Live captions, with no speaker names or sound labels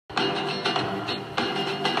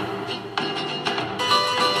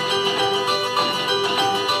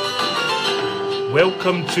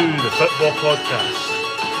Welcome to the Football Podcast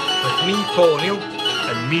with me, Paul O'Neill,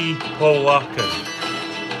 and me, Paul Larkin,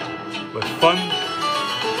 with fun,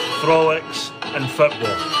 frolics and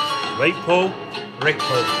football. Right, Paul? Right,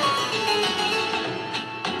 Paul.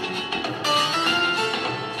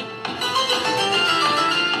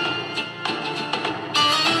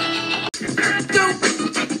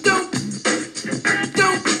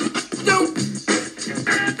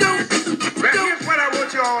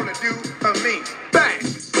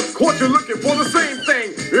 You're looking for the same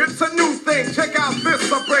thing. It's a new thing. Check out this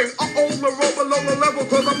I bring. The roll below the level,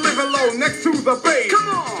 cause I'm living low next to the base. Come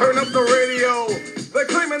on! Turn up the radio. They're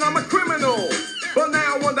claiming I'm a criminal, but now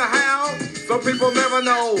I wonder how. Some people never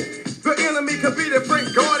know. The enemy could be their friend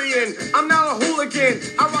guardian. I'm not a hooligan.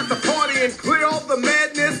 I rock the party and clear all the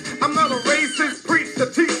madness. I'm not a racist. Preach to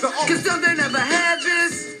teach the cause some they never had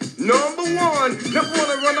this. Number one, never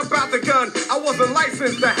wanna run about the gun. I wasn't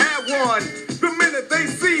licensed to have one. The minute they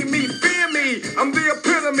see me, fear me. I'm the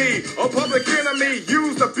epitome, a public enemy.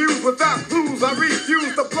 Used, abused without clues. I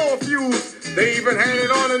refuse to blow a fuse. They even had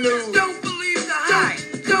it on the news. Don't believe the hype.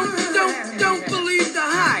 Don't believe the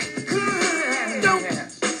hype.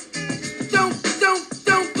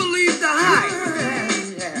 Don't believe the hype.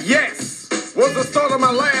 Yes, was the start of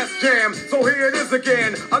my last jam. So here it is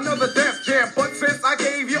again, another death jam. But since I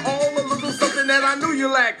gave you all a little something that I knew you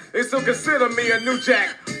lacked, they still consider me a new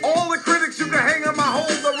jack. All the critics you can hang on my hold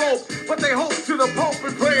the rope, but they hope to the Pope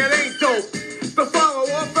and pray it ain't dope. The follower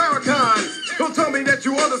of Farrakhan, don't tell me that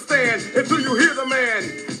you understand until you hear the man.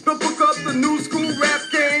 The book up the new school rap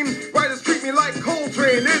game. Writers treat me like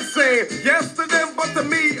Coltrane, insane. Yes to them, but to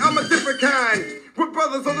me, I'm a different kind. We're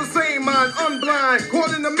brothers of the same mind, unblind,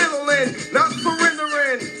 caught in the middle and not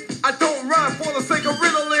surrendering. I don't rhyme for the sake of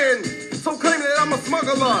riddling. So claim that I'm a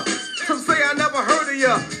smuggler. Some say I never heard of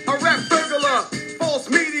ya, a rap burglar. False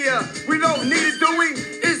media, we don't need it, do we?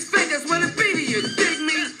 It's fake, that's what it be to you, dig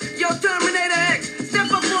me? Yo, Terminator X,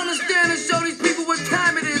 step up on the stand and show these people what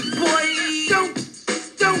time it is, boy. Don't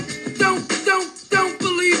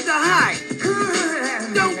believe the hype.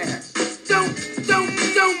 Don't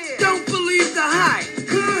believe the hype.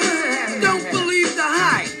 Don't believe the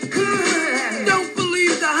hype. Don't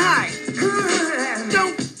believe the hype.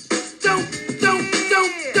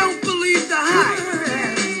 Don't believe the hype.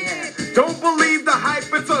 Don't believe the hype,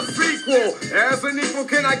 it's a sequel. As an equal,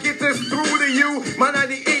 can I get this through to you? My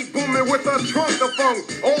 98 booming with a trunk of funk.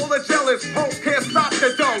 All the jealous punks can't stop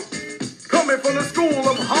the dunk. Coming from the school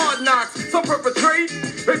of hard knocks, some perpetrate.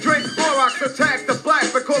 They drink Clorox, attack the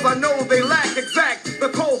black because I know they lack exact the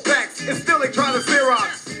cold facts, and still they try to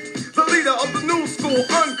Xerox. The leader of the new school,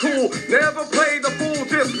 uncool, never played the fool,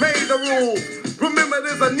 just made the rules. Remember,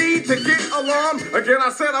 there's a need to get alarmed. Again, I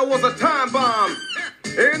said I was a time bomb.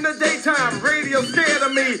 In the daytime, radio scared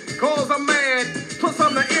of me, cause I'm mad, plus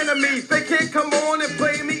I'm the enemy. They can't come on and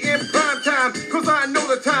play me in prime time, cause I know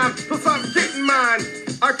the time, plus I'm getting mine.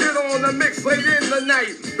 I get on the mix late in the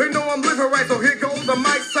night. They know I'm living right, so here goes the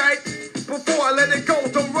mic sight. Before I let it go,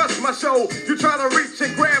 don't rush my show. You try to reach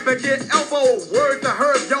and grab and get elbow. Word to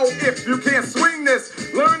her, yo, if you can't swing this,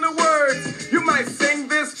 learn the words. You might sing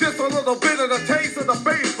this, just a little bit of the taste of the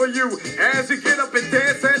bass for you. As you get up and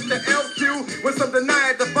dance at the LQ, when some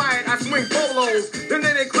deny it, defy it, I swing bolos. Then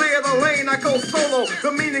they clear the lane, I go solo.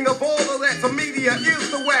 The meaning of all of that to media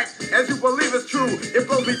is the whack. As you believe it's true, it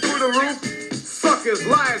blows me through the roof. Suckers,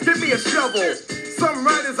 liars, give me a shovel. Some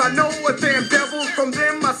writers I know are damn devils. From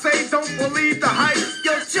them I say don't believe the hype.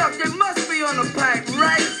 Yo, Chuck, they must be on the pipe,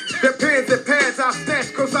 right? Their pens and pads I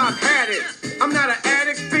snatch cause I've had it. I'm not an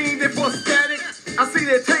addict, fiending for static. I see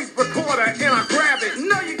their tape recorder and I grab it.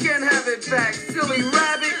 No, you can't have it back, silly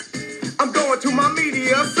rabbit. I'm going to my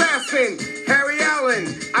media assassin, Harry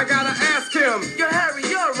Allen. I gotta ask him. Yo, Harry,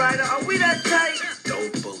 you're a writer. Are we that tight?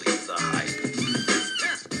 Don't believe the hype.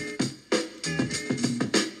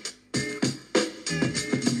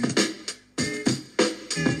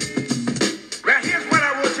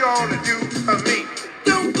 All to do for me.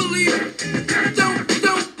 Don't believe the hype.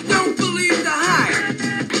 Don't believe the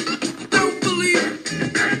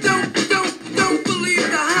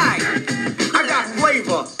hype. I got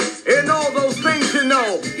flavor in all those things you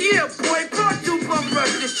know. Yeah, boy, part 2 bum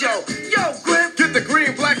rush the show. Yo, Griff, get the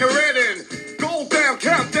green, black, and red in. Gold down,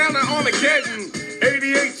 countdown, and Armageddon.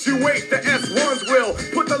 88, you wait, the S1s will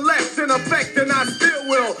put the left in effect, and I still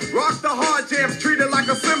will rock the hard jams, treat it like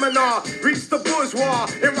a seminar. Reach the bourgeois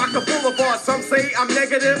and rock the boulevard. Some say I'm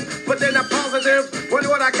negative, but then I'm positive. Wonder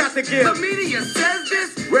what I got to give. The media says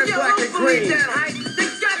this. Red, yo, black, don't and believe green. That hype. They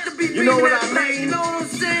got to be you know what that I hype, mean? You know what I'm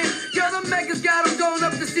saying? Yo, the Megas got them going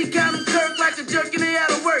up to see Captain Kirk like a jerk and they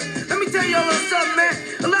out of work. Let me tell you a little something, man.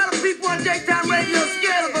 A lot of people on daytime radio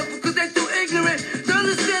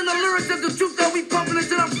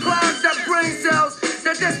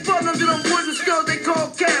wooden skulls they call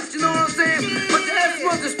caps, you know what I'm saying? But the S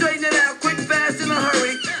ones to straighten it out quick, fast, in a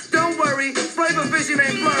hurry. Don't worry, flavor vision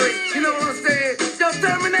ain't blurry, you know what I'm saying? Yo,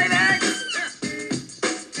 Terminator X!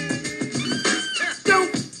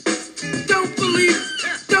 Don't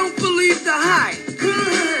believe the hype.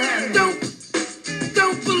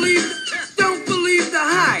 Don't believe the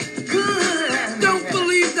hype. Don't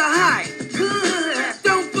believe the hype.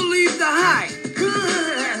 Don't believe the hype.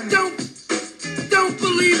 Don't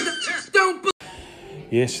believe the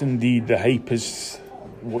Yes, indeed, the hype is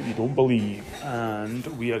what you don't believe. And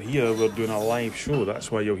we are here, we're doing a live show.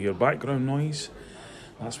 That's why you'll hear background noise.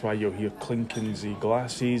 That's why you'll hear clinkings of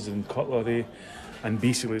glasses and cutlery. And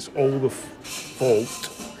basically it's all the fault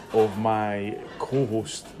of my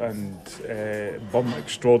co-host and bum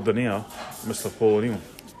extraordinaire, Mr. Paul O'Neill.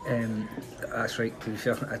 That's right, to be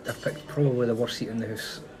fair. I've picked probably the worst seat in the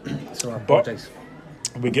house, so I apologise.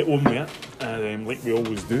 We get on with it, like we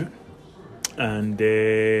always do. And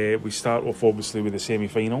we start off obviously with the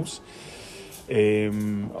semi-finals.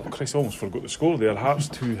 Christ, I almost forgot the score there. Hearts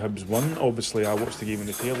 2, Hibs 1. Obviously I watched the game on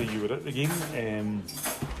the telly, you were at the game.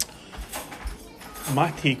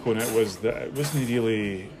 My take on it was that it wasn't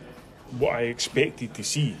really what I expected to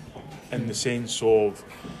see, in the sense of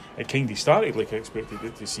it kind of started like I expected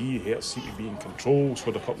it to see. Hearts seemed to be in control,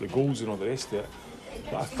 scored a couple of goals and all the rest of it.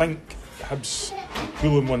 But I think Hibs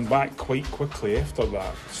pulling one back quite quickly after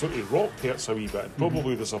that sort of rocked Hearts a wee bit. And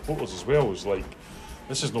probably the supporters as well was like,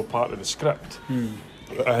 this is no part of the script.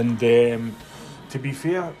 And to be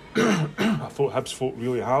fair, I thought Hibs fought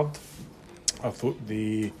really hard. I thought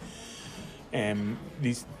they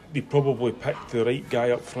probably picked the right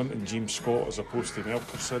guy up front in James Scott as opposed to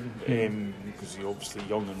Melkerson, because he's obviously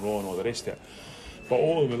young and raw and all the rest of it. But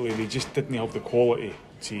ultimately they just didn't have the quality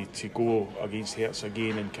to go against Hearts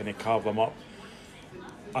again and kind of carve them up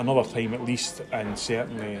another time at least. And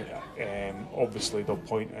certainly obviously they'll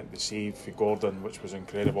point at the save for Gordon, which was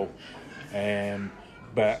incredible.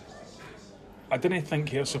 But I didn't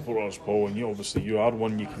think Hearts supporters, Paul, and you are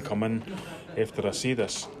one, you can come in after I say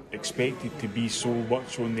this, expected to be so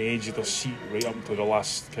much on the edge of their seat right up to the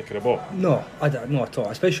last kick of the ball. No, I don't, not at all,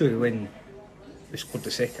 especially when we scored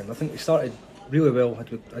the second. I think we started really well, had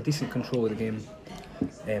a decent control of the game.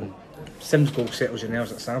 Sims' goal settles your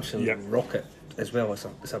nerves, it's an absolute rocket as well,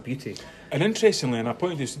 it's a beauty. And interestingly, and I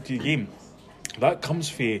pointed this to the game, that comes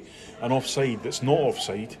for an offside that's not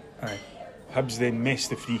offside. Aye. Hibs then messed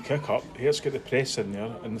the free kick up. Here's got the press in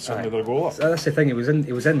there, and suddenly they're goal up. That's the thing. He was in,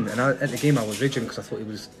 and at the game I was raging because I thought he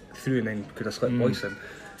was through and then could have slipped Boyce in.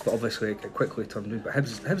 But obviously it quickly turned around. But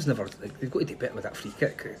Hibs never. They've got to do better with that free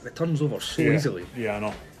kick. It turns over so easily. Yeah, I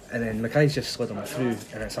know. And then Mackay's just slid him through,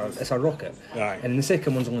 and it's a rocket. Aye. And the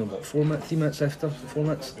second one's only 3 minutes after 4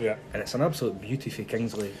 minutes. Yeah. And it's an absolute beauty for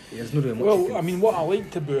Kingsley. There's no really much. Well, I mean, what I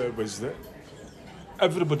liked about it was that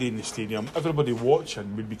everybody in the stadium, everybody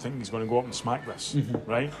watching would be thinking he's going to go up and smack this,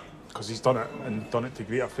 right? Because he's done it, and done it to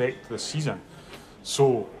great effect this season.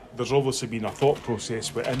 So there's obviously been a thought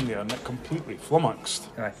process within there, and it completely flummoxed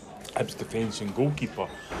Hibs' defence and goalkeeper.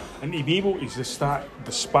 And to be able to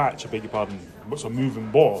dispatch, I beg your pardon, what's a moving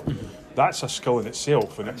ball, that's a skill in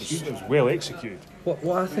itself, and it was well executed.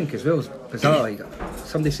 What I think as well is bizarre.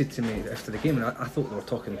 Somebody said to me after the game, and I thought they were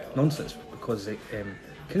talking nonsense because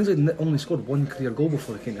Kingsley only scored one career goal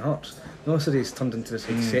before he came to Hearts. Now he's turned into this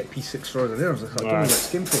set piece extraordinaire. I don't know where it's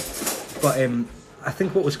came from. But I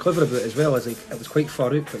think what was clever about it as well is it was quite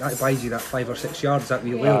far out, but that buys you that 5 or 6 yards, that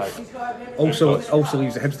wee layoff. Also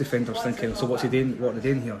leaves the Hibs defenders thinking, so what's he doing? What are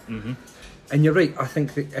they doing here? And you're right. I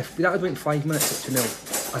think that if that had went 5 minutes at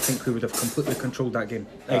 2-0, I think we would have completely controlled that game.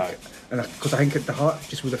 Because I think at the heart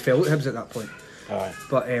just would have fell at Hibs at that point.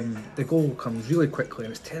 But the goal comes really quickly,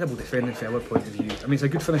 and it's terrible defending from our point of view. I mean, it's a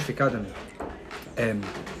good finish for Cadden,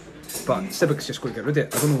 but Cibic's just got to get rid of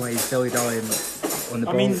it. I don't know why he's dilly-dallying on the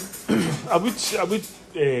ball. I mean, I would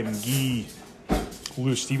give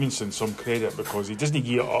Lewis Stevenson some credit because he doesn't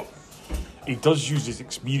give it up. He does use his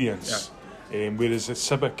experience, whereas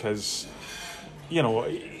Cibic is,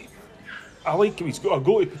 I like him. He's got a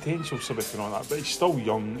goal potential, Cibic, and all that, but he's still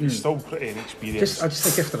young. He's still pretty inexperienced. I just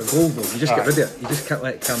think after a goal, though, you just get rid of it. You just can't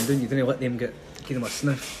let it calm down. You don't let them give him a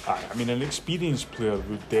sniff. I mean, an experienced player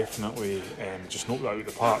would definitely just knock that out of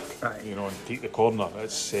the park, and take the corner.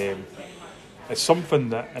 It's something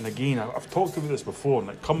that, and again, I've talked about this before, and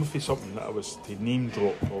it comes from something that I was to name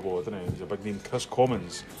drop, although I don't know, he's a big name, Chris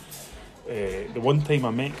Commons. The one time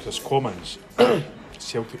I met Chris Commons at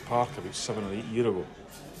Celtic Park about 7 or 8 years ago,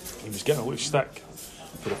 he was getting a lot of stick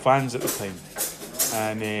for the fans at the time,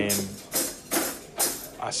 and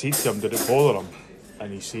I said to him, did it bother him?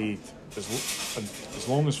 And he said, as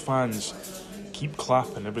long as fans keep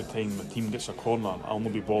clapping every time the team gets a corner. I'll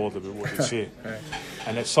not be bothered about what they say.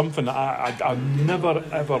 And it's something that I never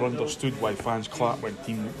ever understood why fans clap when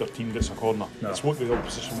their team gets a corner. No. It's what the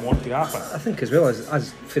opposition want to happen. I think as well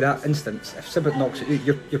as for that instance, if Sibbett knocks it out,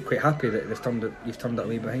 you're quite happy that you've turned it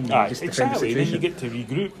away behind you. Aye, Just defend the exactly. Then situation. you get to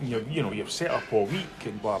regroup, and you've set up all week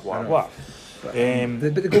and blah blah blah. But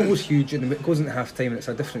the goal was huge, and it goes into half time, and it's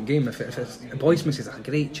a different game. If Boyce misses a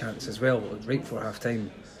great chance as well, right before half time,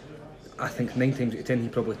 I think 9 times out of 10 he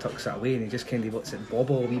probably tucks it away and he just kind of lets it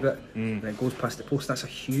bobble a wee bit and it goes past the post. That's a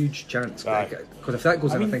huge chance, because if that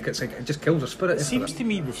goes in, I think it's like it just kills our spirit. It seems to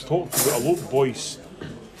me we've talked about a lot of boys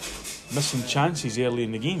missing chances early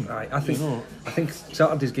in the game. I think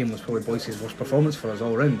Saturday's game was probably Boyce's worst performance for us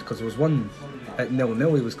all round, because there was one at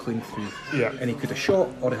 0-0 he was clean through, and he could have shot,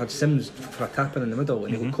 or he had Sims for a tap in the middle,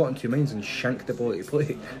 and he got caught in two minds and shanked the ball to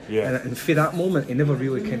play. And for that moment he never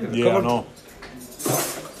really kind of recovered. I know.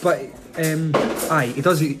 But he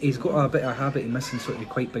does. He's got a bit of a habit of missing sort of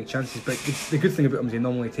quite big chances. But the good thing about him is he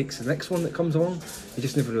normally takes the next one that comes along. He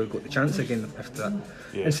just never really got the chance again after that.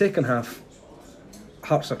 In second half,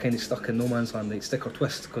 Hearts are kind of stuck in no man's land, like stick or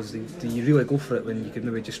twist, because you really go for it when you could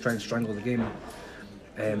maybe just try and strangle the game.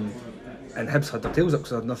 And Hibs had their tails up because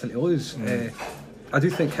they had nothing to lose. I do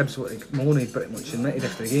think Hibs, Maloney pretty much admitted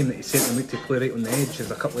after the game that he sent them out to play right on the edge. There's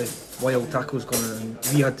a couple of wild tackles going on, and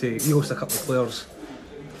we host a couple of players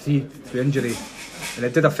through injury, and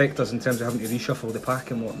it did affect us in terms of having to reshuffle the pack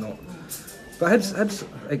and whatnot. But Hibs,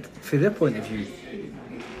 like, from their point of view,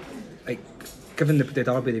 like, given the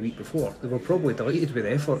derby the week before, they were probably delighted with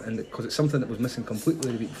the effort, and because it's something that was missing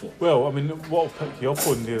completely the week before. Well, I mean, what I'll pick you up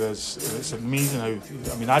on there is it's amazing how,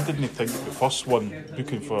 I mean, I didn't think the first one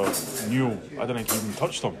booking for Newell, I didn't think he even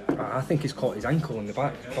touched him. I think he's caught his ankle in the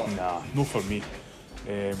back. Nah, no for me.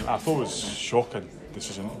 I thought it was shocking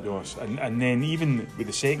decision, to be honest. And then even with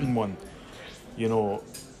the second one, you know,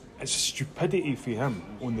 it's stupidity for him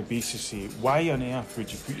on the basis of why on earth would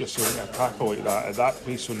you put yourself in a tackle like that at that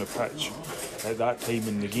place on the pitch at that time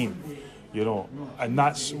in the game, you know. And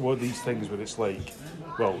that's one of these things where it's like,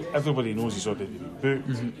 well, everybody knows he's already been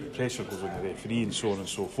booked, pressure goes on the referee and so on and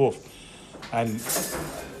so forth. And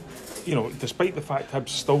you know, despite the fact Hibs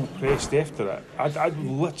still pressed after it, I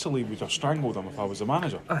literally would have strangled him if I was the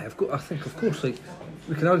manager. I think, of course, like,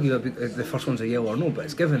 we can argue that the first one's a yellow or no, but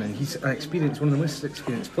it's given, and he's one of the most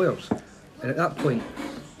experienced players. And at that point,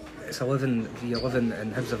 it's 11v11,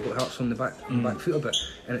 and Hibs have got Hearts on the back foot a bit,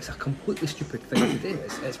 and it's a completely stupid thing to do.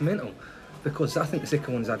 It's mental, because I think the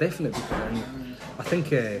second one's a definite booker, and I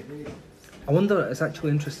think. I wonder, it's actually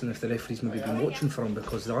interesting if the referee's maybe been watching for him,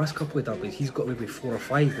 because the last couple of derbies he's got maybe 4 or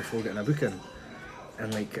 5 before getting a booking,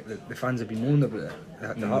 and like the fans have been moaning about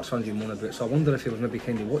it, the Hearts fans have been moaning about it, so I wonder if he was maybe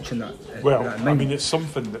kind of watching that. Well, that in I mind. mean, it's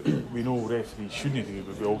something that we know referees shouldn't do,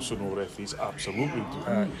 but we also know referees absolutely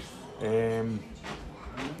do.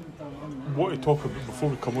 What to talk about before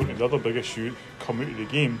we come on to the other big issue, come out of the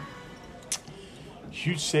game,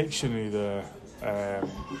 huge section of the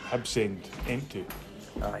Hibs end empty.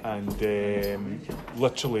 And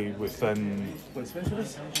literally within, you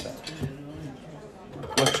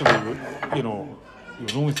know, there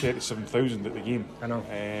was only 37,000 at the game. I know.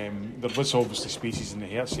 There was obviously spaces in the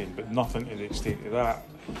Hearts end, but nothing to the extent of that.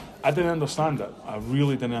 I didn't understand it. I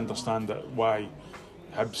really didn't understand it. Why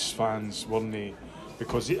Hibs fans weren't,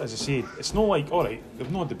 because as I said, it's not like, alright,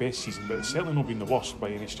 they've not had the best season, but it's certainly not been the worst by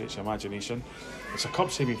any stretch of imagination. It's a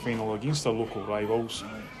cup semi-final against their local rivals.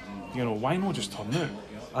 You know, why not just turn out?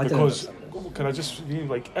 Because, can I just mean,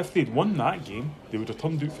 like, if they'd won that game, they would have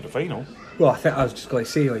turned out for the final. Well, I was just going to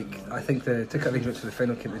say, like, I think the ticket arrangements for the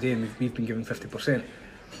final came today, and we've been given 50%.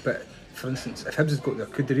 But for instance, if Hibs had got there,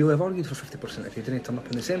 could they really have argued for 50% if they didn't turn up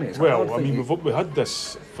in the semi? Well, I mean, we had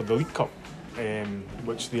this for the League Cup,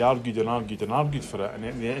 which they argued for it, and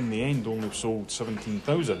in the end only sold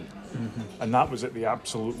 17,000, and that was at the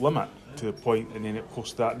absolute limit to the point, and then of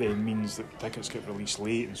course that then means that tickets get released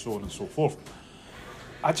late and so on and so forth.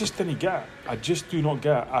 I just didn't get it. I just do not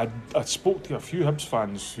get it. I spoke to a few Hibs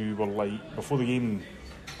fans who were like, before the game,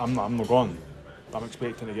 I'm not going. I'm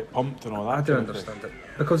expecting to get pumped and all that. I don't understand it,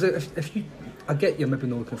 because if you, I get you're maybe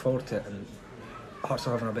not looking forward to it, and Hearts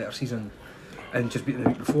are having a better season and just beating the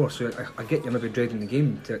week before, so I get you're maybe dreading the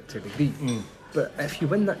game to a degree. But if you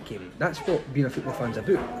win that game, that's what being a football fan's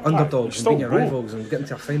about. Underdogs and beating your rivals and getting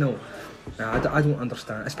to a final. I don't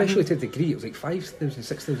understand, especially to a degree. It was like 5,000,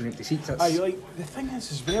 6,000 empty seats. Like, the thing is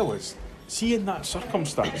as well is, see in that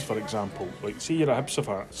circumstance, for example, like say you're a Hibs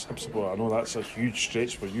supporter, I know that's a huge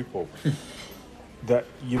stretch for you, Paul, that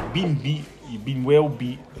you've been well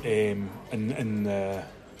beat in the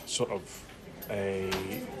sort of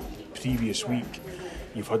previous week.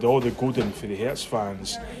 You've had all the goading for the Hertz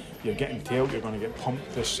fans. You're getting told you're going to get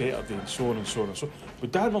pumped this Saturday and so on and so on and so on.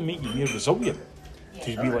 But that will make you more resilient.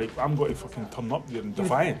 To be like, I'm going to fucking turn up there in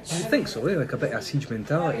defiance. I think so, like a bit of a siege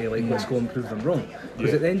mentality, like let's go and prove them wrong.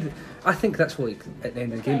 Because at the end, I think that's what at the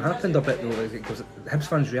end of the game happened a bit though, because Hibs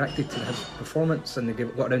fans reacted to his performance and they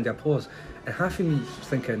got around the applause. And half of me was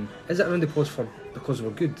thinking, is it around the applause because we're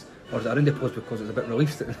good? Or is it around the applause because it's a bit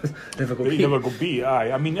relief that they never got beat? Never got beat,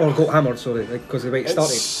 aye. I mean, or got hammered, sorry, because the way it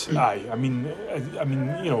started. Aye, I mean,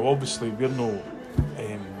 you know, obviously we're no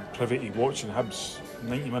privy to watching Hibs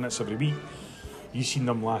 90 minutes every week. You seen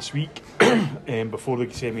them last week before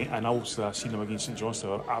the semi, and also I seen them against St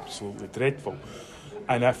Johnstone. They were absolutely dreadful.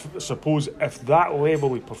 And I suppose if that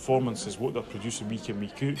level of performance is what they're producing week in,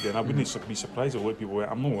 week out, then I wouldn't be surprised if a lot of people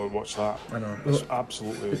went, I'm not going to watch that. I know. It's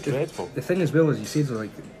absolutely dreadful. The thing as well, as you said,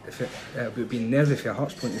 like, if it would be nervy from a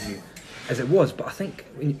Hearts point of view, as it was, but I think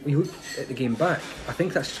when you look at the game back, I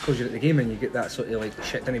think that's just because you're at the game and you get that sort of like,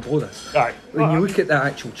 shit, didn't blow this. Aye. When you look at the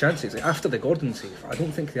actual chances, like after the Gordon save, I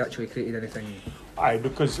don't think they actually created anything. Aye,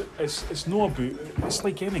 because it's not about, it's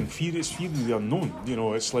like anything, it's fear of the unknown, you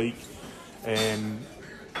know, it's like...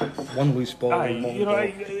 one loose ball. Aye, you know,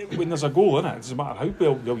 when there's a goal in it doesn't matter how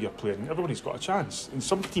well you're playing, everybody's got a chance. And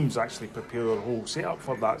some teams actually prepare their whole setup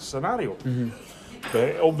for that scenario.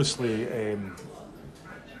 But obviously... a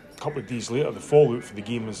couple of days later, the fallout for the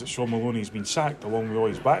game is that Sean Maloney's been sacked along with all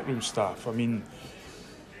his backroom staff. I mean,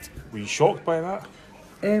 were you shocked by that?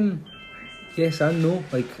 Yes and no.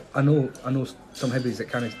 Like I know some Hibbies that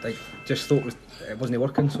kind of like just thought it wasn't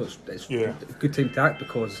working, so it's a good time to act,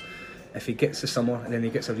 because if he gets the summer and then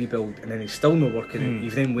he gets a rebuild and then he's still not working,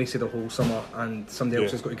 you've then wasted a whole summer and somebody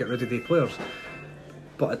else has got to get rid of the players.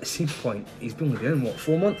 But at the same point, he's been only doing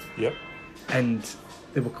 4 months? Yep. And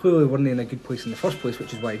they were clearly weren't in a good place in the first place,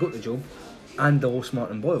 which is why he got the job, and they lost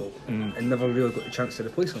Martin Boyle and never really got the chance to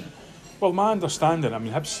replace him. Well, my understanding, I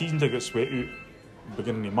mean, Hibs season to get sweat out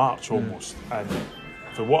beginning of March almost, and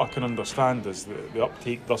for what I can understand is that the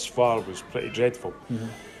uptake thus far was pretty dreadful.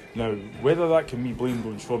 Now, whether that can be blamed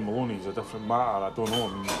on Sean Maloney is a different matter, I don't know.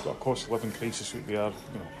 I mean, you've got a cost of living crisis out there,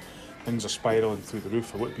 you know, things are spiralling through the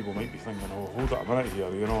roof. A lot of people might be thinking, oh, hold it a minute here,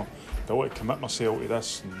 you know, do I want to commit myself to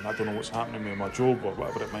this and I don't know what's happening with my job or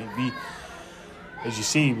whatever it might be. As you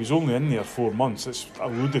say, he was only in there 4 months. It's a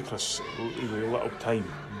ludicrous little time.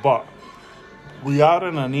 But we are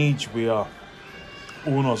in an age where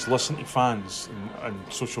owners listen to fans and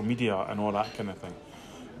social media and all that kind of thing.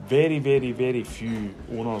 Very, very, very few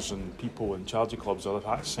owners and people in charge of clubs are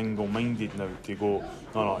that single-minded now to go,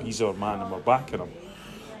 no, he's our man and we're backing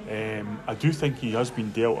him. I do think he has been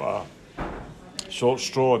dealt a short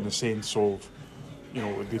straw in the sense of, you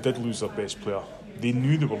know, they did lose their best player. They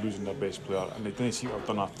knew they were losing their best player and they didn't seem to have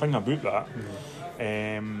done a thing about that.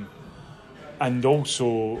 And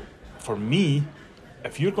also, for me,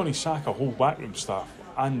 if you're going to sack a whole backroom staff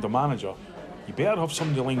and the manager, you better have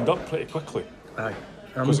somebody lined up pretty quickly. Aye.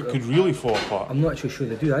 Because it could really fall apart. I'm not actually sure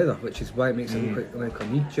they do either, which is why it makes it look like a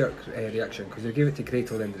knee-jerk reaction, because they gave it to Gray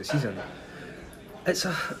till the end of the season. It's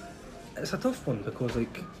a tough one, because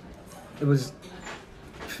like it was,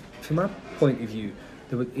 from my point of view,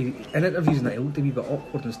 in interviews and that, he looked a wee bit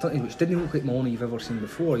awkward and stunted, which didn't look like Maloney you've ever seen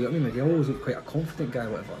before. You know what I mean? Like, he always looked quite a confident guy, or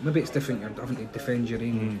whatever. Maybe it's different, you're having to defend your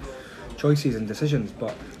own choices and decisions,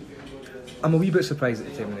 but I'm a wee bit surprised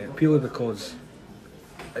at the time of it, purely because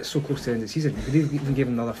it's so close to the end of the season. You could even give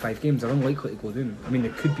them another 5 games, they're unlikely to go down. I mean, they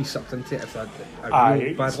could be sucked into it if they had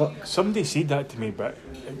real bad luck. Somebody said that to me, but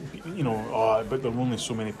you know, but there are only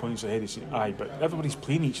so many points ahead. But everybody's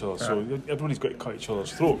playing each other, so everybody's got to cut each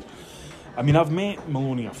other's throat. I mean, I've met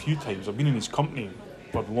Maloney a few times. I've been in his company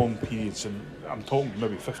for long periods, and I'm talking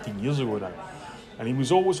maybe 15 years ago now. And he was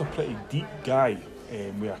always a pretty deep guy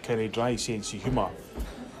with a kind of dry sense of humour.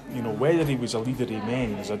 You know, whether he was a leader of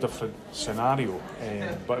men is a different scenario,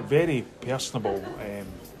 but a very personable,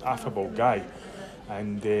 affable guy,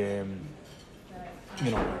 and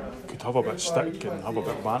you know, could have a bit of stick and have a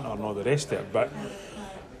bit of banter and all the rest of it. But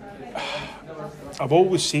I've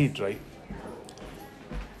always said, right,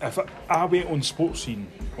 if I went on Sports Scene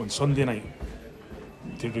on Sunday night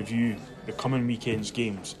to review the coming weekend's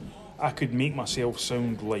games, I could make myself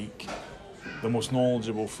sound like the most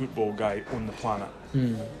knowledgeable football guy on the planet.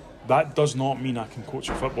 That does not mean I can coach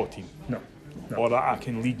a football team. No. Or that I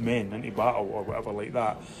can lead men into battle or whatever like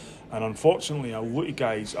that. And unfortunately, a lot of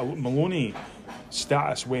guys, Maloney's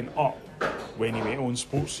status went up when he went on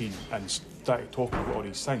Sports Scene and started talking about all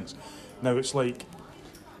these things. Now it's like,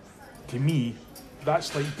 to me,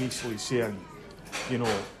 that's like basically saying, you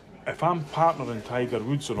know, if I'm partnering Tiger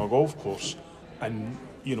Woods on a golf course and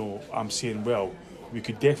you know, I'm saying, well, we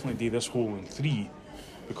could definitely do this hole in 3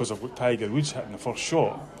 because I've got Tiger Woods hitting the first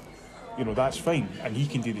shot, you know, that's fine. And he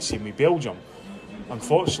can do the same with Belgium.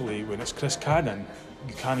 Unfortunately, when it's Chris Cannon,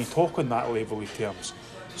 you can't talk on that level of terms.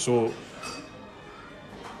 So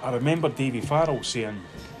I remember Davy Farrell saying,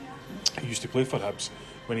 he used to play for Hibs,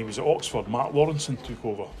 when he was at Oxford, Matt Lawrenson took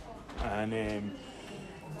over. And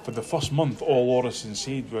for the first month, all Lawrenson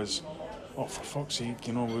said was, oh, for fuck's sake,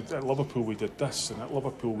 you know, at Liverpool we did this, and at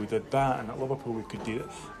Liverpool we did that, and at Liverpool we could do it.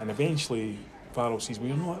 And eventually Farrell says, well,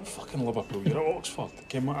 you're not at fucking Liverpool, you're at Oxford.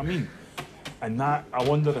 Get what I mean? And that, I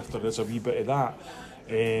wonder if there is a wee bit of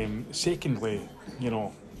that. Secondly, you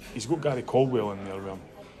know, he's got Gary Caldwell in there with him.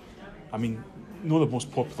 I mean, not the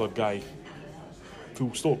most popular guy,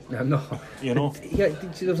 full stop. No. You know? Yeah,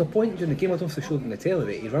 there was a point during the game, I don't know if they showed in the telly,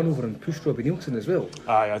 that he ran over and pushed Robbie Nielsen as well.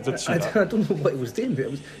 Aye, I did see that. I don't know what he was doing, but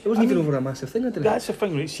it wasn't even over a massive thing, I didn't. That's the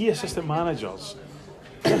thing, right? See, assistant managers,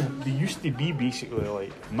 they used to be basically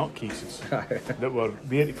like nutcases that were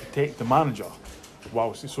there to protect the manager.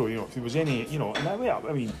 Whilst, so, you know, if there was any, you know, and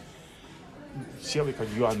I mean, see like a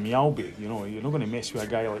Johan Mialbi, you know, you're not going to mess with a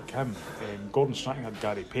guy like him. Gordon Strachan had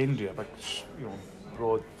Gary Pendry, a big, you know,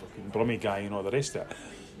 broad, fucking brummy guy, and all the rest of it.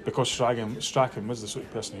 Because Strachan was the sort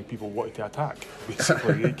of person who people wanted to attack,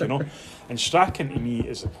 basically, like, you know. And Strachan to me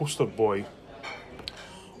is a poster boy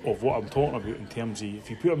of what I'm talking about in terms of, if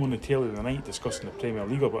you put him on the telly the night discussing the Premier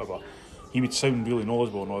League or whatever, he would sound really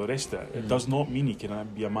knowledgeable and all the rest of it. It does not mean he can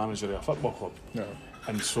be a manager of a football club. No.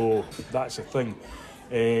 And so that's the thing.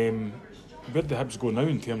 Where do Hibs go now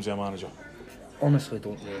in terms of a manager? Honestly,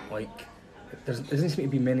 don't know. Like, there doesn't seem to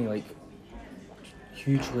be many like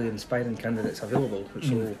hugely inspiring candidates available.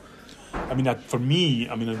 So, I mean, for me,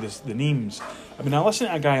 I mean, the names. I mean, I listened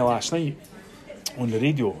to a guy last night on the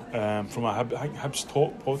radio from a Hibs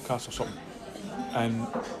Talk podcast or something, and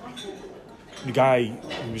the guy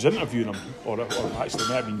who was interviewing him, or actually it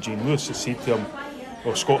might have been Jane Lewis, said to him,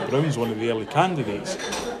 well, Scott Brown's one of the early candidates.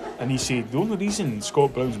 And he said the only reason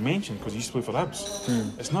Scott Brown's mentioned because he used to play for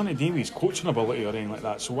Hibs. It's none to do with his coaching ability or anything like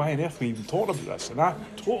that. So why on earth are we even talking about this? And I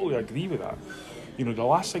totally agree with that. You know, the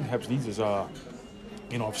last thing Hibs needs is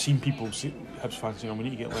you know, I've seen people say, Hibs fans saying, we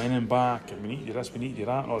need to get Lennon back, and we need to do this, we need to do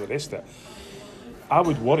that, and all the rest of it. I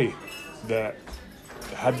would worry that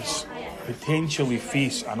Hibs potentially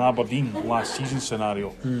face an Aberdeen last season scenario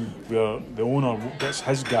where the owner gets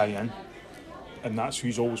his guy in, and that's who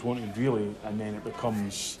he's always wanted really, and then it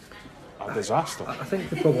becomes a disaster. I think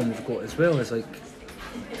the problem we've got as well is, like,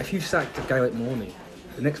 if you've sacked a guy like Maloney,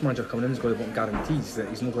 the next manager coming in is going to want guarantees that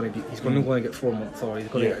he's not going to get 4 months, or he's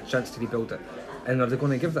going to get a chance to rebuild it. And are they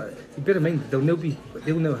going to give that? You bear in mind, they'll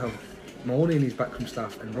now have Maloney and his backroom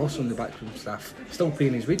staff and Ross on the backroom staff still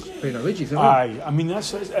paying his wages. Aye, I mean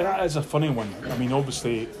that is a funny one. I mean,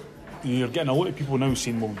 obviously you're getting a lot of people now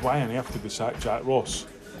saying, well, why on earth did they sack Jack Ross?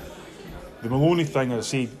 The Maloney thing, as I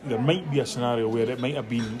say, there might be a scenario where it might have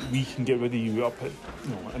been, we can get rid of you up at, you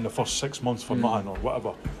know, in the first 6 months for nothing or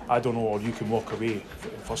whatever. I don't know, or you can walk away for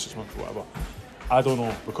the first 6 months or whatever. I don't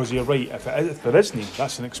know, because you're right, if there isn't,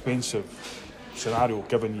 that's an expensive scenario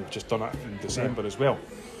given you've just done it in December as well.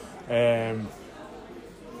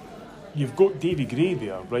 You've got Davy Gray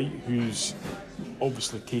there, right, who's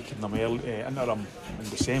obviously taken them interim in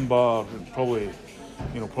December, probably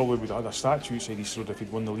with other statutes said he's if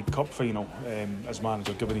he'd won the League Cup final as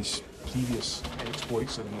manager, given his previous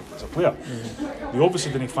exploits as a player. They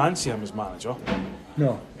obviously didn't fancy him as manager.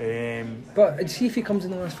 No. But see if he comes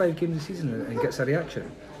in the last 5 games of the season and gets a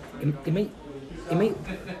reaction, he might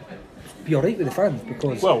be alright with the fans,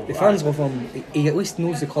 because the fans love him. He at least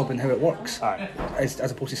knows the club and how it works, as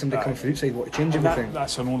opposed to somebody coming from the outside wanting to change everything.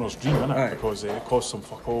 That's an owner's dream, isn't it? Because it costs them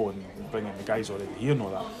fuck all, and bringing the guys already here and all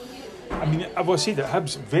that. I mean, I've always said that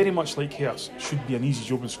Hibs, very much like Hearts, should be an easy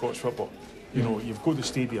job in Scottish football. You know, you've got the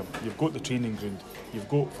stadium, you've got the training ground, you've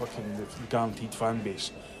got fucking the guaranteed fan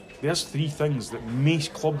base. There's 3 things that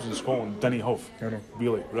most clubs in Scotland didn't have,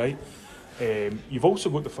 really, right? You've also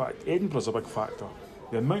got the fact Edinburgh's a big factor.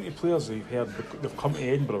 The amount of players they've come to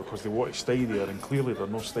Edinburgh because they want to stay there, and clearly they're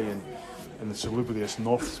not staying in the salubrious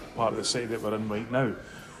north part of the city that we're in right now.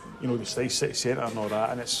 You know, they stay city centre and all that,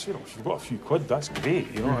 and it's, you know, if you've got a few quid, that's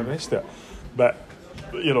great, you know, and the rest of it. But,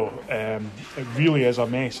 you know, it really is a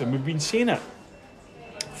mess, and we've been saying it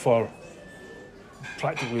for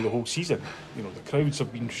practically the whole season. You know, the crowds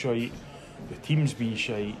have been shite, the team's been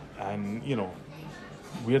shite, and, you know,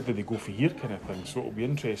 where do they go for here kind of thing. So it'll be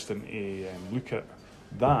interesting to look at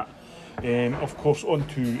that. Of course, on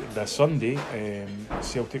to the Sunday,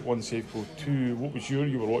 Celtic 1, Celtic 2. What was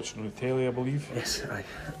you were watching on the telly, I believe? Yes, aye.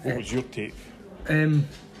 What was your take? I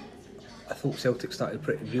I thought Celtic started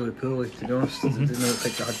really poorly, to be honest. They didn't look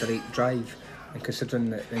like they had the right drive, and considering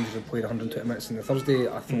that Rangers had played 120 minutes on the Thursday,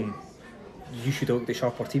 I thought you should have looked at a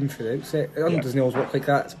sharper team for the outset. It doesn't always work like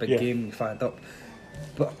that. It's a big game, you fired up.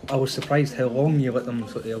 But I was surprised how long you let them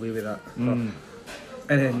sort of away with that. And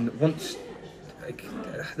then once, like,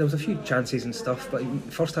 there was a few chances and stuff, but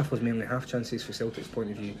the first half was mainly half chances for Celtic's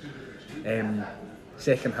point of view.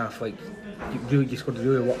 Second half, like, you scored a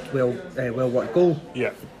really well worked goal.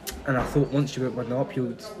 Yeah. And I thought once you went 1-0 up, you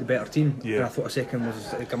were the better team. Yeah. And I thought a second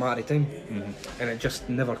was like a matter of time. And it just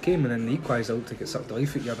never came. And then the equaliser looked like it sucked the life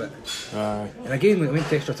out of you a bit. And again, when it went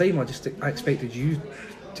to extra time, I expected you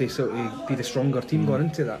to sort of be the stronger team going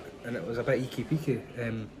into that, and it was a bit eeky-peeky.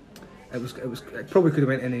 It probably could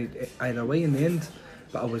have went either way in the end,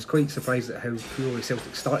 but I was quite surprised at how poorly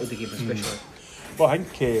Celtic started the game, especially. Well, I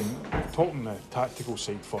think, talking the tactical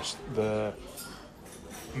side first, the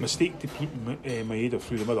mistake to put Maeda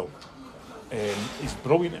through the middle, he's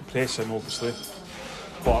brilliant at pressing, obviously,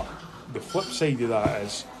 but the flip side of that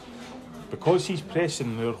is, because he's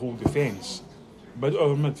pressing their whole defence, but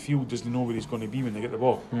our midfield doesn't know where he's going to be when they get the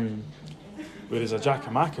ball. Whereas a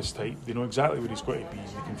Giakoumakis type, they know exactly where he's got to be, and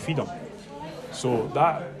they can feed him. So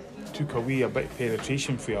that took away a bit of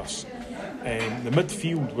penetration for us. The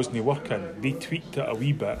midfield wasn't working. They tweaked it a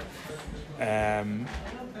wee bit, and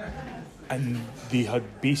they had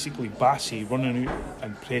basically Bassey running out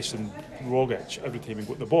and pressing Rogic every time he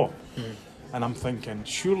got the ball. And I'm thinking,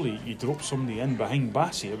 surely you drop somebody in behind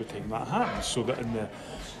Bassey every time that happens, so that in the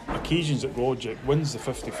occasions that Rogic wins the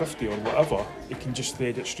 50-50 or whatever, he can just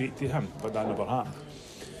thread it straight to him. But that never happened.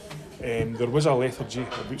 There was a lethargy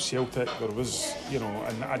about Celtic. There was,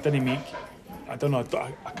 and I didn't make. I don't know.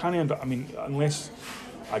 I can't. I mean, unless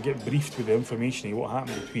I get briefed with the information of what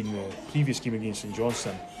happened between the previous game against St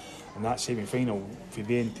Johnstone and that semi-final, for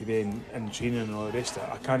then to then in training and all the rest of it,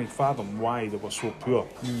 I can't fathom why they were so poor,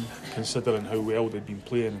 considering how well they'd been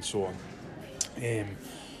playing and so on.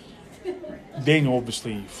 Then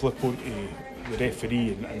obviously flip onto the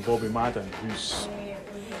referee and Bobby Madden,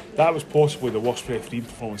 that was possibly the worst referee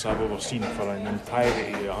performance I've ever seen for an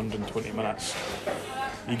entirety of 120 minutes.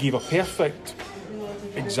 He gave a perfect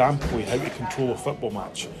example of how to control a football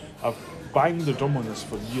match. I've banged the drum on this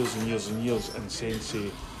for years and years and years, and saying,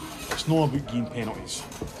 it's not about giving penalties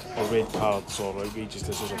or red cards or outrageous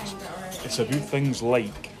decisions. It's about things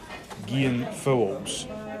like giving fouls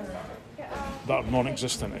that are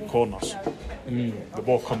non-existent at corners. The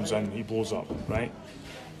ball comes in, he blows up, right?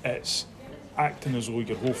 It's acting as though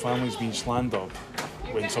your whole family's being slandered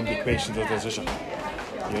when somebody questions a decision.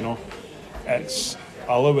 It's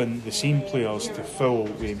allowing the same players to foul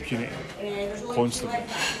with impunity constantly.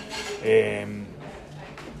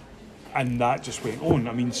 And that just went on.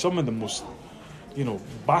 I mean, some of the most,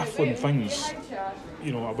 baffling things,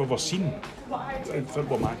 I've ever seen in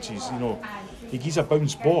football matches. He gives a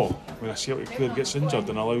bounce ball when a Celtic player gets injured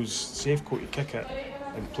and allows Sefco to kick it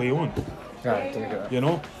and play on.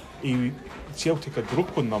 Celtic had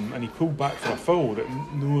broke on them and he pulled back for a foul that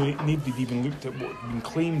nobody even looked at what had been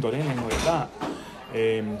claimed or anything like that.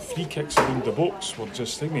 Free kicks around the box were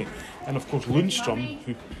just thingy. And of course Lundstrom,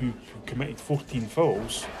 who committed 14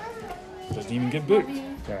 fouls, doesn't even get booked.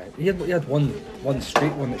 Right. He had one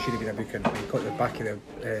straight one that should have been a booking. He caught the back of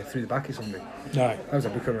through the back of somebody. Aye. That was a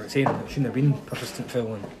booking. It shouldn't have been persistent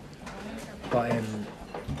fouling. But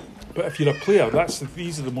if you're a player,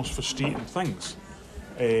 these are the most frustrating things.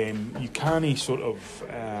 You can't sort of.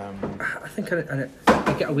 I think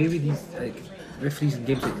they get away with these referees in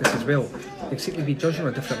games like this as well. They seem to be judging on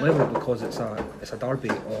a different level because it's a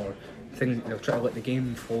derby or things. They'll try to let the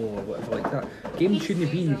game fall or whatever like that. Games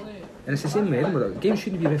shouldn't be. And it's the same with Edinburgh. Games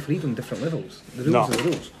shouldn't be refereed on different levels. The rules are the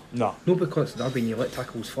rules. No, because it's derby and you let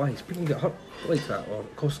tackles fly. People get hurt like that or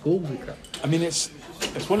cost goals like that. I mean, it's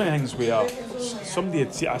one of the things where somebody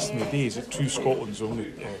had asked me today, is it true Scotland's the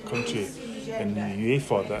only country in the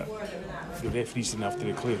UEFA that the referees didn't have to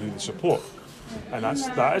declare who they support? And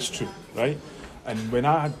that is true, right? And when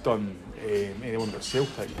I had done anyone but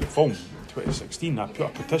Celtic the film in 2016, I put a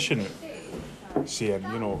petition out saying,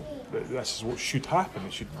 that this is what should happen.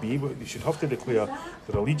 They should have to declare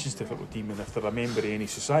their allegiance to a football team and if they're a member of any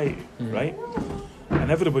society, right? And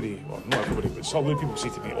everybody, well, not everybody, but some people say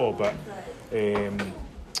to me, but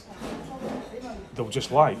they'll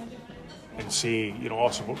just lie and say,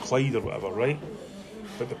 I support Clyde or whatever, right?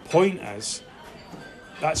 But the point is,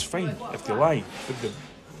 that's fine if they lie, but the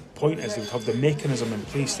point is they would have the mechanism in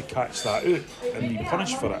place to catch that out and be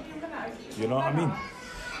punished for it. You know what I mean?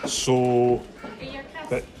 So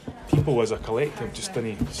that people as a collective just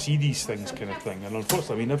didn't see these things kind of thing. And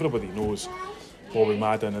unfortunately, everybody knows Bobby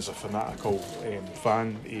Madden is a fanatical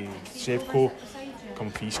fan of Sevco,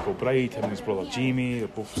 coming from East Kilbride. Him and his brother Jamie, they're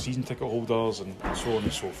both season ticket holders, and so on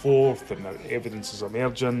and so forth. And the evidence is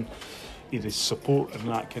emerging of his support and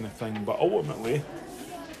that kind of thing. But ultimately,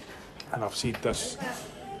 and I've said this,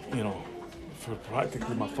 you know, for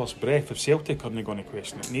practically my first breath, if Celtic aren't going to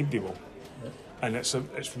question it, nobody will. And it's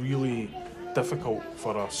really difficult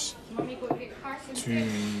for us to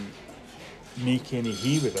make any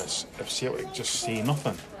hay with this if Celtic just say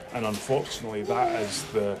nothing. And unfortunately, that is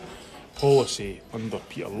the policy under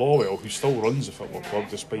Peter Lawwell, who still runs the football club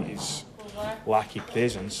despite his lacky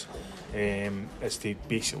presence, is to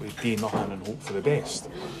basically do nothing and hope for the best.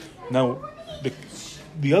 Now,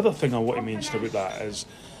 the other thing I want to mention about that is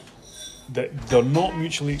that they're not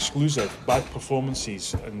mutually exclusive. Bad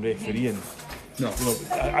performances and refereeing. No. You know,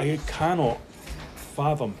 I cannot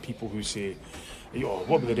fathom people who say, "Oh,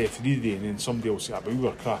 what about the referee today?" and then somebody will say, "But we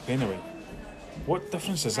were crap anyway." What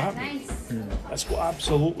difference does that make? It's got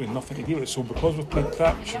absolutely nothing to do with it. So because we've played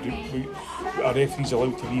crap, our referees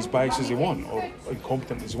allowed to be as biased as they want, or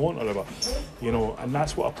incompetent as they want, or whatever. You know, and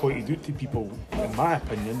that's what I pointed out to people. In my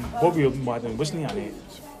opinion, Bobby Madden wasn't an it.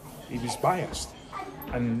 He was biased,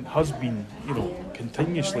 and has been, you know,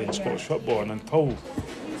 continuously in Scottish football. And until,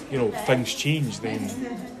 you know, things change, then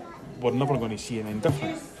we're never going to see anything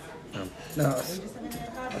different. No,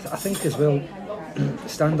 I think as well, the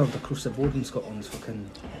standard across the board in Scotland's fucking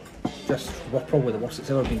we're probably the worst it's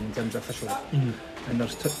ever been in terms of official. And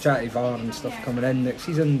there's chatty VAR and stuff coming in next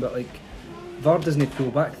season, but like VAR doesn't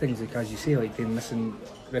pull back things like, as you say, like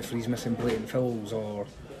referees missing blatant fouls or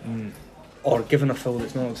giving a foul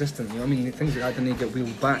that's non-existent. You know what I mean? Things like that didn't get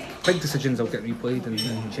wheeled back. Big decisions will get replayed and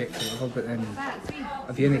checked and whatever, but then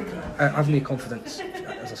I have no confidence,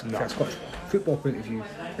 as from a Scottish football point of view,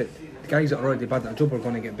 that the guys that are already bad at their job are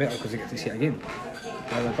going to get better because they get to see it again,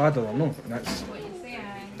 whether bad or not. And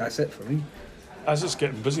that's it for me. As it's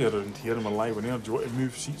getting busy around here and we're live on air, do you want to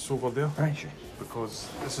move seats over there? Aye, sure. Because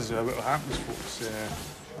this is what happens, folks.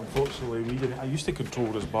 Unfortunately, I used to control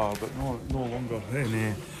this bar, but no longer.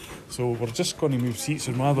 So we're just going to move seats,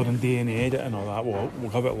 and rather than do any editing or that, we'll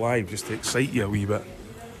have it live just to excite you a wee bit.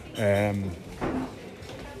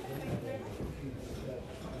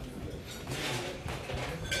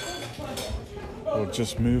 We're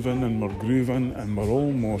just moving and we're grooving and we're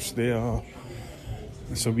almost there.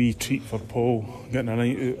 It's a wee treat for Paul, getting a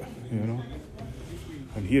night out, you know.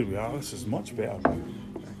 And here we are, this is much better.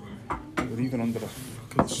 We're even under a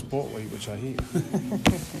fucking spotlight, which I hate.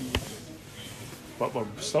 But we're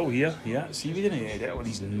still here, yeah. See, we didn't edit all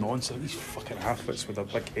these nonsense, these fucking half-wits with their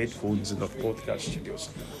big headphones in their podcast studios.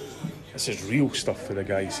 This is real stuff for the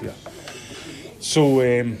guys here. So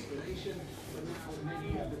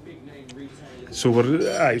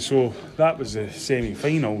that was the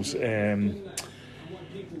semi-finals.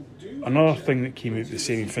 Another thing that came out of the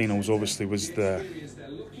semi-finals, obviously, was the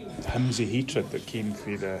hymns of hatred that came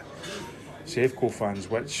through the Sevco fans,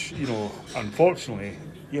 which, you know, unfortunately,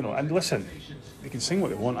 you know, and listen, they can sing what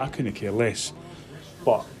they want, I couldn't care less.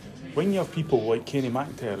 But when you have people like Kenny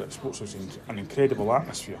McIntyre at Sports House, an incredible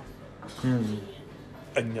atmosphere,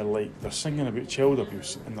 and you're like, they're singing about child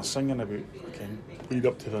abuse, and they're singing about fucking bleed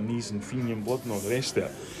up to their knees in Fenian blood and all the rest of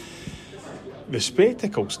it, the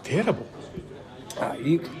spectacle's terrible.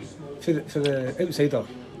 For the outsider,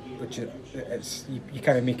 which it's you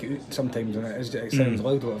kind of make it out sometimes, and it sounds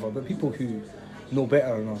loud or whatever, but people who know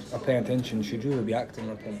better and are paying attention should really be acting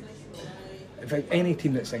on it. In fact, any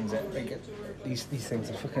team that sings it, like these things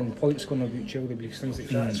are fucking points going about child abuse, things like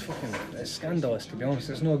that. It's scandalous, to be honest.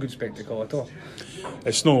 It's not a good spectacle at all.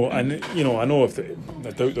 It's not, and you know, I know if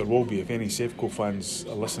I doubt there will be, if any Sevco fans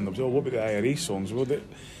are listening, they'll say, "Oh, what about the IRA songs?" Well, the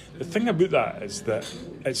thing about that is that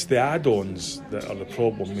it's the add-ons that are the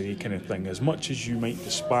problem with the kind of thing. As much as you might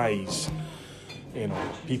despise, you know,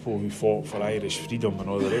 people who fought for Irish freedom and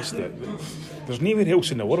all the rest of it, there's nowhere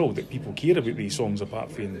else in the world that people care about these songs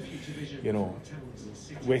apart from, you know,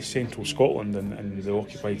 West Central Scotland and the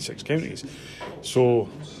occupied 6 counties. So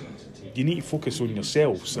you need to focus on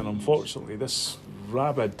yourselves, and unfortunately this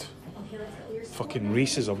rabid fucking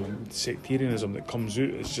racism and sectarianism that comes out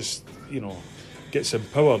is just, you know, gets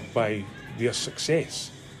empowered by their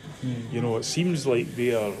success. You know, it seems like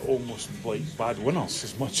they are almost like bad winners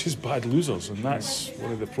as much as bad losers, and that's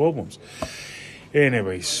one of the problems.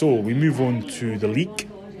 Anyway, so we move on to the league.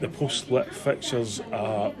 The post-split fixtures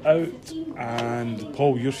are out, and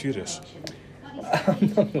Paul, you're furious.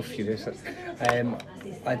 I'm not furious.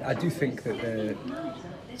 I do think that the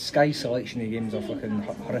Sky selection of games are fucking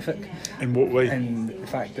horrific. In what way? And the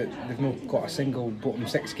fact that they've not got a single bottom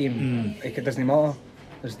 6 game, like it doesn't matter.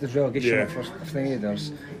 There's relegation Yeah. up for thing.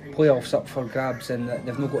 There's playoffs up for grabs, and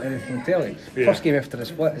they've not got anything on telly. Yeah. First game after the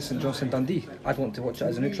split is St Johnstone Dundee. I'd want to watch it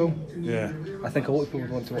as a neutral. Yeah. I think a lot of people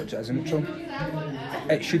would want to watch it as a neutral.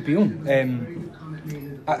 It should be on.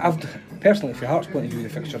 I've personally, from Hearts' point of view, the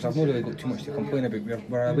fixtures, I've not really got too much to complain about.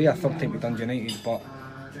 We're away a third time to Dundee United, but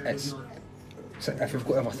it's if we've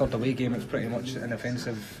got to have a third away game, it's pretty much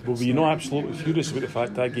inoffensive. Well, were you not absolutely furious about the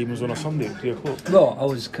fact that game was on a Sunday at 3 o'clock? No, I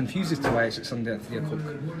was confused as to why it's at Sunday at 3 o'clock.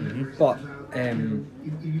 But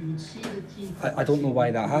I don't know why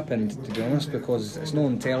that happened, to be honest, because it's not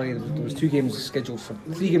on telly. There was 3 games scheduled for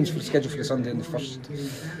the Sunday in the first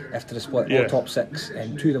after the split, all top 6,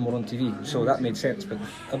 and 2 of them were on TV, so that made sense. But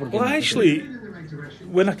Well, actually,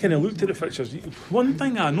 when I kind of looked at the fixtures, one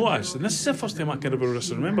thing I noticed, and this is the first time I can ever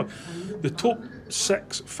remember, the top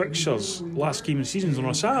 6 fixtures last game of the season's on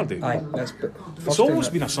a Saturday. Aye, It's always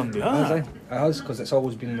been a Sunday, hasn't it? It has, because it's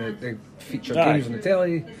always been the featured Aye. games on the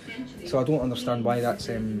telly. So I don't understand why that's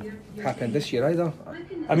happened this year either.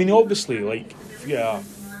 I mean, obviously, like, yeah,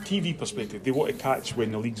 TV perspective, they want to catch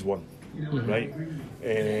when the league's won, right?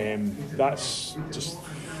 That's just,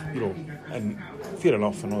 and fair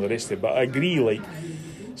enough and all the rest of it. But I agree, like,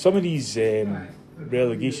 some of these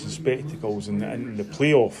relegation spectacles and the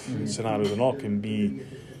playoff scenarios and all can be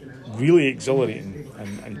really exhilarating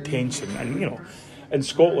and tension. And, in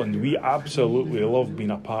Scotland, we absolutely love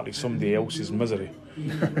being a part of somebody else's misery.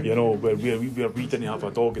 Where we didn't have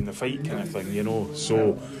a dog in the fight kind of thing,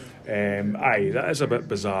 So, that is a bit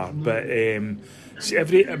bizarre. But see,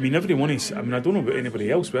 every one is. I don't know about anybody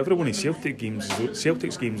else, but every one of Celtic's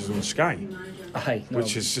games is on Sky. Aye, no,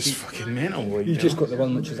 which is just fucking mental. Like, you just got the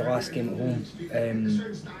one which is the last game at home,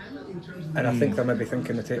 and I think they're maybe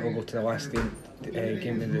thinking the title will go to the last game of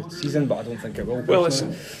the season, but I don't think it will. Well,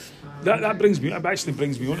 listen, that actually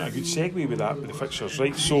brings me on to a good segue with the fixtures,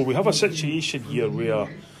 right? So we have a situation here where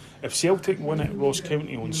if Celtic win at Ross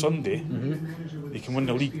County on Sunday, they can win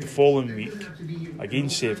the league the following week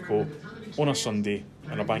against Sevco on a Sunday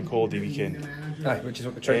and a bank holiday weekend. Aye, which is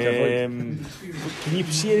what we're trying to avoid. Can you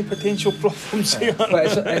see any potential problems here? I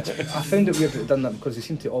found it weird that they've done that because they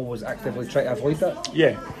seem to always actively try to avoid that.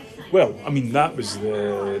 Yeah. Well, that was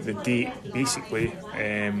the date, basically,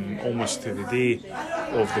 almost to the day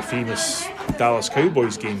of the famous Dallas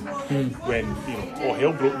Cowboys game, when all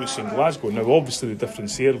hell broke loose in Glasgow. Now, obviously, the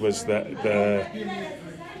difference there was that the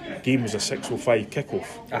game was a 6:05 kickoff.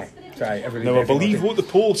 Aye, right. Now, I believe what the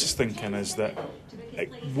police is thinking is that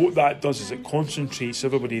what that does is it concentrates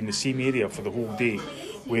everybody in the same area for the whole day.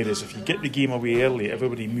 Whereas if you get the game away early,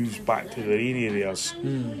 everybody moves back to their own areas.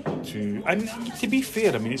 And to be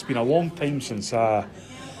fair, it's been a long time since I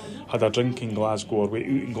had a drink in Glasgow or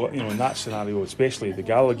in that scenario, especially the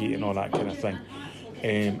Gallagate and all that kind of thing.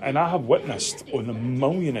 And I have witnessed on a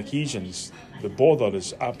million occasions the bother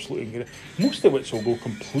is absolutely, most of which will go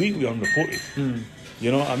completely unreported.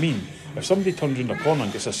 You know what I mean? If somebody turns round a corner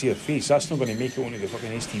and gets a sore face, that's not going to make it onto the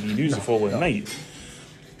fucking STV News the following night.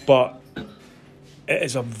 But it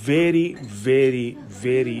is a very, very,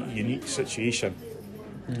 very unique situation.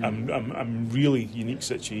 I'm really unique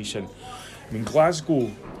situation.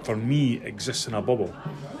 Glasgow, for me, exists in a bubble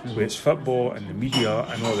where it's football and the media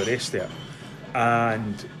and all the rest of it.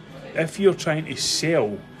 And if you're trying to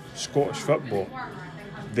sell Scottish football,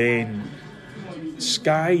 then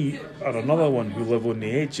Sky are another one who live on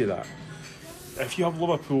the edge of that. If you have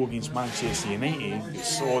Liverpool against Manchester United,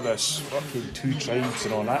 it's all this fucking two tribes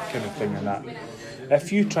and all that kind of thing and that.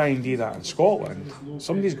 If you try and do that in Scotland,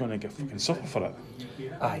 somebody's going to get fucking suffer for it.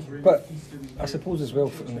 Aye, but I suppose as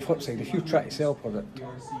well, on the flip side, if you try to sell for it,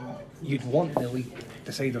 you'd want the league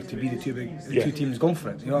decider to be the two teams going for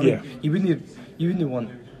it. You know what I mean? You wouldn't want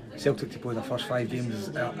Celtic to play the first 5 games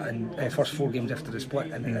and first 4 games after the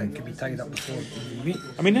split, and it could be tied up before you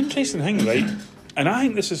meet. Interesting thing, right? And I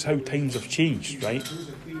think this is how times have changed, right?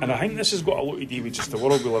 And I think this has got a lot to do with just the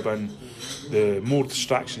world we live in, the more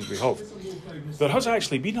distractions we have. There has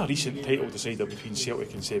actually been a recent title decider between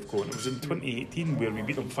Celtic and Sevco, and it was in 2018 where we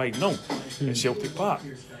beat them 5-0 at Celtic Park.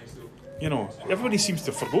 Everybody seems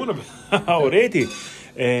to have forgotten about that already.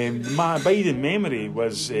 My abiding memory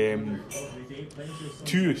was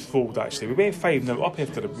twofold, actually. We went 5-0 up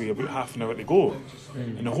after about half an hour to go,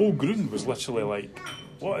 and the whole ground was literally like,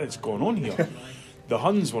 what is going on here? The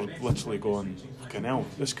Huns were literally going, fucking hell,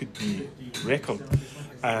 this could be record.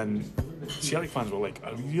 And Celtic fans were like,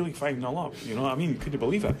 are we really 5-0 up? You know what I mean? Couldn't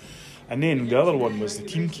believe it. And then the other one was the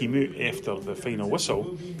team came out after the final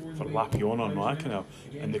whistle for Lapiona and all that kind of,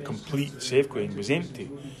 and the complete Sevco end was empty.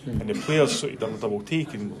 And the players sort of done a double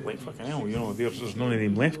take and like, fucking hell, there's none of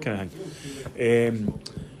them left kind of thing.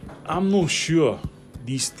 I'm not sure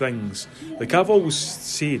these things, like I've always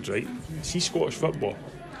said, right, see Scottish football,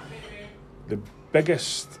 the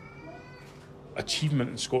biggest achievement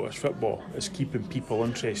in Scottish football is keeping people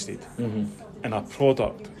interested in a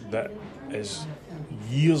product that is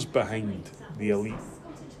years behind the elite.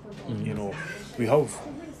 You know, we have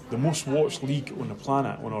the most watched league on the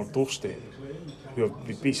planet on our doorstep, who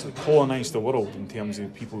have basically colonised the world in terms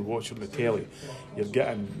of people who watch on the telly. You're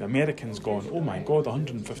getting the Americans going, oh my God,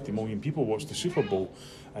 150 million people watched the Super Bowl,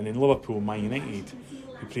 and in Liverpool, Man United,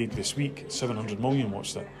 who played this week, 700 million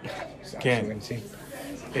watched it. Ken,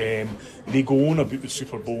 they go on about the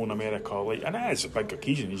Super Bowl in America, like, and it is a big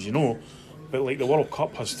occasion, as you know, but like the World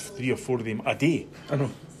Cup has 3 or 4 of them a day. I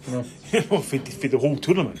know. You know, for the whole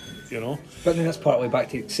tournament, you know. But then that's partly back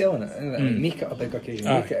to selling it, isn't it? Make it a big occasion.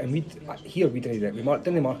 Make it, and we did it. We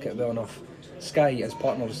didn't market it well enough. Sky as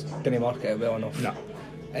partners didn't market it well enough. No.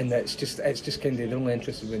 And it's just kind of they're only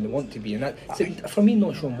interested when they want to be. And that, so for me,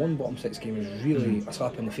 not showing one bottom six game is really a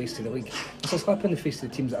slap in the face to the league. It's a slap in the face to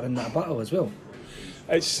the teams that are in that battle as well.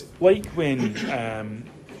 It's like when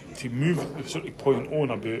to move the sort of point on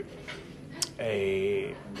about.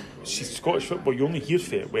 See, Scottish football, you only hear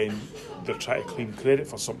for it when they're trying to claim credit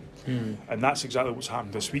for something, and that's exactly what's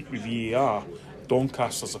happened this week with VAR.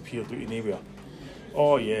 Doncaster's appeared out of nowhere.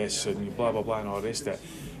 Oh yes, and blah blah blah and all the rest of it.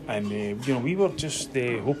 And you know, we were just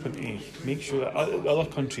hoping to make sure that other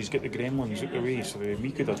countries get the gremlins out the way so that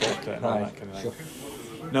we could adopt it and all that kind of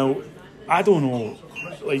thing. Now, I don't know,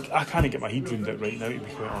 like, I can't get my head around it right now, to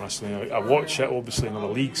be quite honest. I watch it obviously in other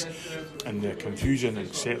leagues, and the confusion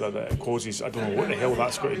etc. that it causes. I don't know what the hell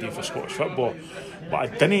that's got to do for Scottish football, but I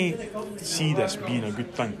didn't see this being a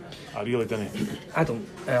good thing. I really didn't. I don't.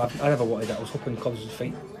 I never wanted it. I was hoping clubs would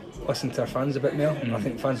fight, listen to their fans a bit more. I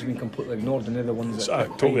think fans have been completely ignored, and they're the ones that. I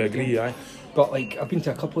totally agree. But like, I've been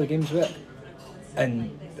to a couple of games with it,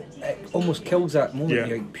 and it almost kills that moment of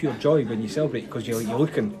like pure joy when you celebrate, because you're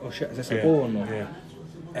looking, oh shit, is this a goal or not?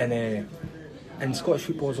 And Scottish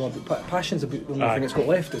football is all about passion's about the only thing it's got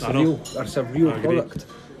left. It's a real product.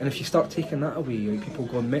 And if you start taking that away, like, people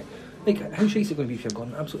going like, how shite is it going to be if you're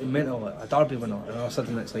going absolutely mental at a derby winner, and all of a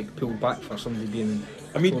sudden it's like pulled back for somebody being.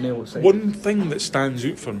 I mean, one thing that stands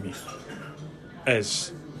out for me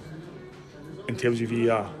is, in terms of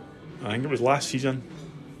VAR, I think it was last season.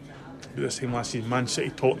 This time last season, Man City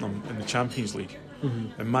Tottenham in the Champions League,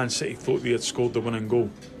 and Man City thought they had scored the winning goal.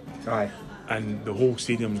 And the whole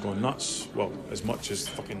stadium's going nuts. Well, as much as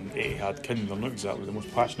fucking Etihad King, they're not exactly the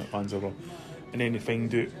most passionate fans ever. And then they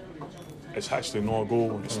find out it's actually not a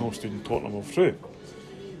goal and it's no student Tottenham are through.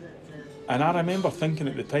 And I remember thinking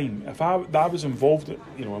at the time, if I was involved,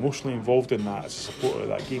 you know, emotionally involved in that as a supporter of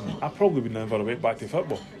that game, I probably would never have went back to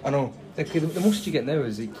football. I know. The most you get now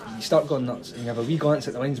is you start going nuts and you have a wee glance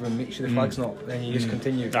at the linesman, make sure the flag's not up, then you just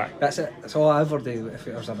continue. That's it. That's all I ever do if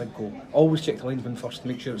there's a big goal. Always check the linesman first to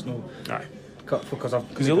make sure it's no cut, because I've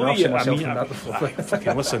been myself from that before.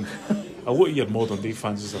 Fucking listen, a lot of your modern day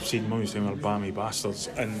fans, as I've seen most of them, are balmy bastards,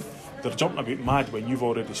 and they're jumping about mad when you've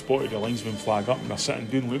already spotted the linesman flag up and they're sitting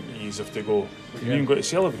doing looking at you as if they go, you even got to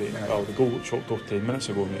celebrate. Well, the goal got chopped off 10 minutes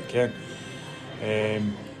ago, mate, Ken.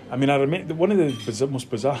 I mean, I remember one of the most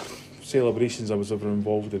bizarre celebrations I was ever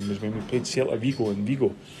involved in was when we played Celta Vigo in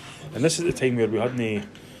Vigo, and this is the time where we hadn't,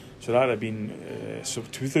 so that had been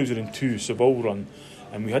 2002 Seville run,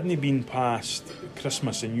 and we hadn't been past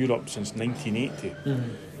Christmas in Europe since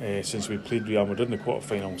 1980, since we played Real Madrid in the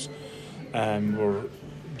quarterfinals, where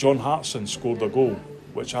John Hartson scored a goal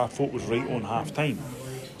which I thought was right on half time.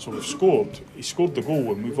 So he scored the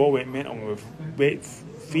goal, and we've all went mental, and we've went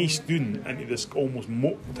face down into this almost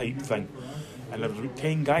moat type thing, and there were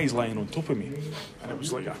 10 guys lying on top of me, and it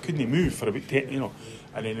was like I couldn't move for about 10, you know,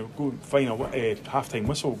 and then it would go final half time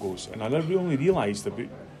whistle goes, and I never only realised about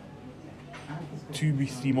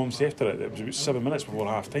 2-3 months after it, it was about 7 minutes before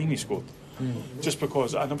half time he scored. Just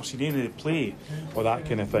because I'd never seen any play or that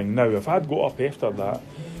kind of thing. Now, if I'd got up after that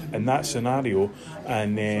in that scenario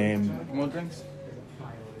and more drinks?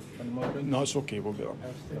 no, it's okay, we'll get them.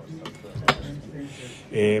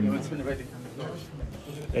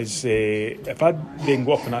 If I'd then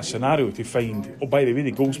go up in that scenario to find, oh, by the way,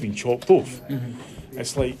 the goal's been chopped off,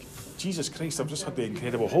 it's like, Jesus Christ, I've just had the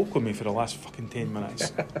Incredible Hulk on me for the last fucking 10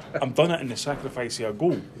 minutes. I'm done it in the sacrifice of a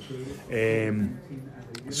goal.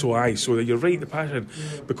 So that you're right, the passion,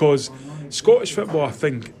 because Scottish football, I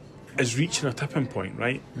think, is reaching a tipping point,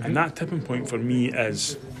 right? And that tipping point for me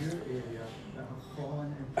is,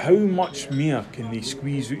 how much more can they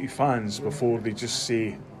squeeze out of fans before they just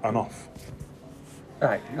say enough?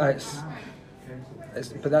 But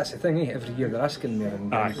that's the thing, every year they're asking me and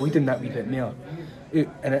bleeding that wee bit more.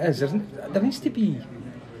 And it is, there needs to be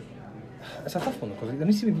It's a tough one because there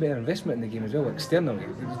needs to be better investment in the game as well, externally.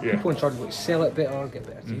 People in charge of sell it better, get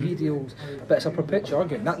better TV deals, but it's a perpetual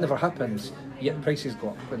argument. That never happens, yet the prices go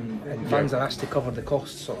up and fans are asked to cover the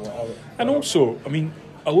costs. And also, I mean,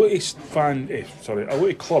 a lot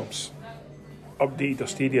of clubs updated their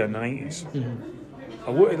stadia in the 90s.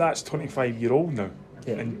 A lot of that's 25-year-old now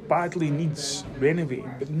and badly needs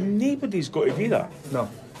renovating, but nobody's got to do that. No.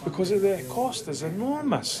 Because of the cost is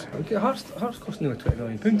enormous. Okay, Hearts cost nearly £20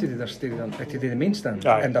 million to do their stadium, to do the main stand,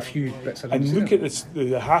 Aye. and a few bits of. And look at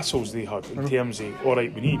the hassles they had in terms of, all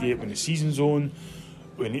right, we need to do it when the season's on,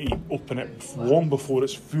 we need to open it long before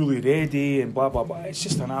it's fully ready, and blah blah blah. It's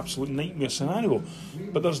just an absolute nightmare scenario.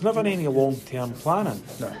 But there's never any long-term planning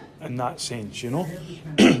in that sense, you know.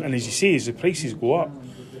 And as you say, as the prices go up,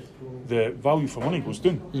 the value for money goes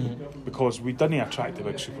down because we didn't attract the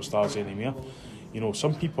big superstars anymore. You know,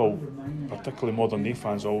 some people, particularly modern day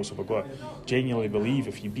fans, also have got to genuinely believe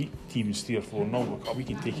if you beat teams 3 or 4-0, we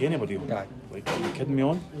can take anybody on. Like, are you kidding me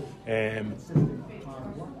on?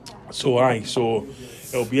 So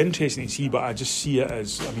it'll be interesting to see, but I just see it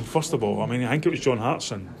as, I mean, first of all, I think it was John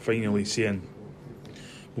Hartson finally saying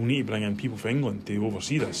we'll need to bring in people from England to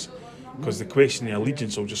oversee this because the question of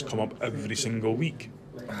allegiance will just come up every single week.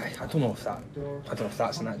 I don't know if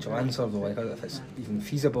that's an actual answer though. I don't know if it's even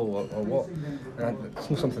feasible or what. And it's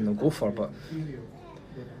not something they'll go for, but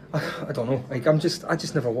I don't know. Like I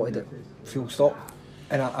just never wanted it full stop.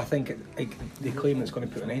 And I think they claim it's going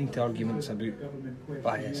to put an end to arguments about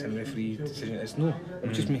bias and referee decision. It's no.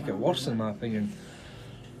 It'll just make it worse, in my opinion.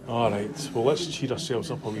 Alright, well let's cheer ourselves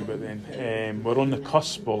up a wee bit then. We're on the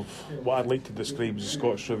cusp of what I'd like to describe as the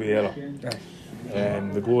Scottish Riviera.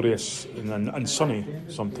 The glorious and sunny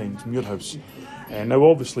sometimes Muirhoose. Now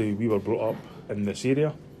obviously we were brought up in this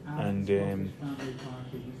area and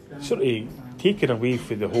sort of taken away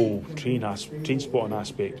from the whole train spotting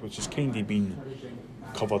aspect, which has kind of been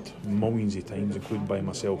covered millions of times, including by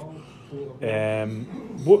myself.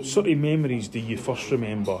 What sort of memories do you first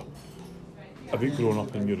remember about growing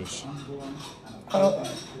up in Muirhoose?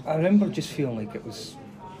 I remember just feeling like it was,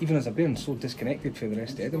 even as a bairn, so disconnected from the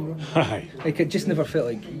rest of Edinburgh. Aye. Like it just never felt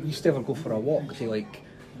like, you used to ever go for a walk to like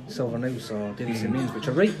Silvernouse or Davies and Mains, which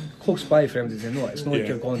are right close by for everybody to know it. It's not like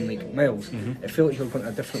you're going like miles. It felt like you were going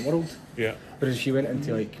to a different world. Whereas if you went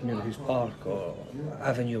into like Muirhoose Park or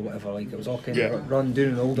Avenue or whatever, like it was all kind of run down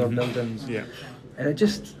in older buildings. And I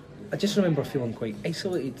just remember feeling quite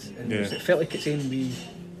isolated, and it felt like it's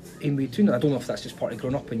Ainway too. I don't know if that's just part of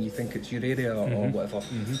growing up and you think it's your area or whatever.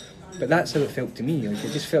 But that's how it felt to me. Like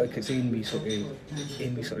it just felt like it's Ainway sort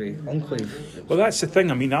of enclave. Well, that's the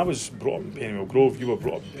thing. I mean, I was brought up in Pennymill Grove. You were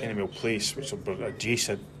brought up in Pennymill Place, which are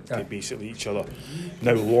adjacent to basically each other.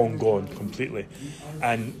 Now long gone completely.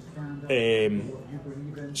 And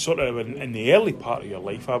sort of in the early part of your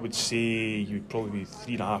life, I would say you'd probably be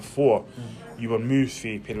 3.5, 4. You were moved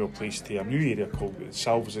from Pennymill Place to a new area called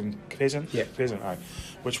Salvesen Crescent,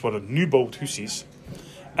 which were new build houses,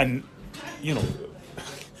 and you know,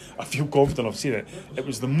 I feel confident of saying it. It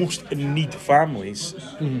was the most in need families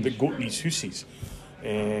that got these houses.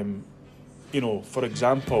 You know, for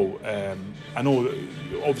example, I know that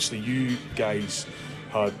obviously you guys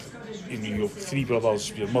had, you know, your 3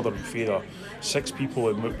 brothers, your mother and father, 6 people,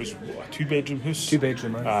 and it was a 2-bedroom house.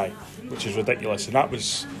 2-bedroom, aye, which is ridiculous, and that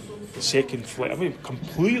was the second flight. I mean,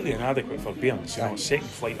 completely inadequate for bairns. You know, second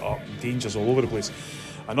flight up, dangers all over the place.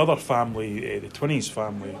 Another family, the Twinnies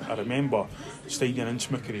family, I remember staying in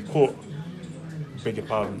Smickery Court, beg your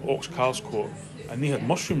pardon, Oxcars Court, and they had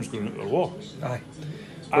mushrooms growing out their wall. Aye.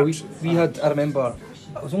 Well, we had, I remember,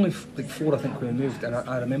 I was only like 4, I think, when we moved, and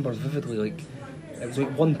I remember vividly, like, it was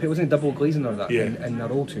like it wasn't double glazing or that in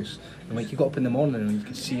our old house. And like you got up in the morning and you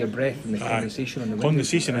could see your breath and the condensation on the windows.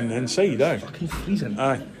 Condensation on the inside, aye. Fucking freezing.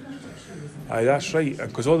 Aye, that's right.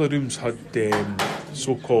 Because all the rooms had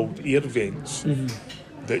so-called air vents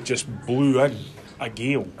that just blew in a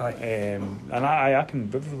gale. And I can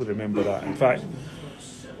vividly remember that. In fact,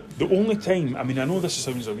 the only time, I mean, I know this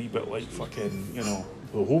sounds a wee bit like fucking, you know,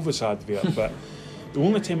 the Hovis advert, but the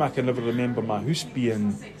only time I can ever remember my house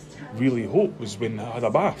being really hot was when I had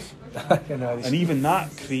a bath. And even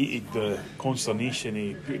that created the consternation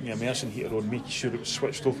of putting the immersion heater on, making sure it was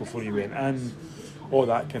switched off before you went in, all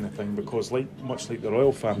that kind of thing, because much like the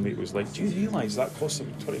royal family, it was like, do you realise that costs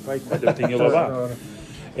about 25 quid every time you have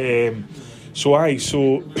that?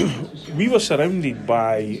 So we were surrounded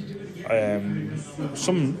by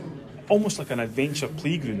some, almost like an adventure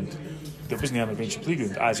playground. There wasn't an adventure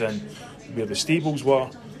playground, as in where the stables were,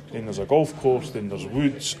 then there's a golf course, then there's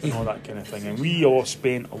woods and all that kind of thing. And we all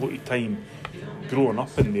spent a lot of time growing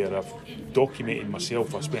up in there. I've documented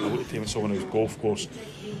myself. I spent a lot of time at someone else's golf course,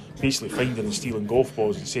 basically finding and stealing golf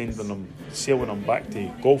balls and selling them back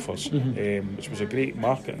to golfers, which was a great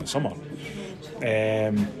market in the summer.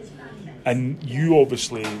 And you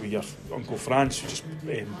obviously, with your Uncle Franz, who just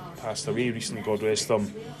passed away recently, God rest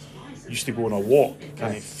him, used to go on a walk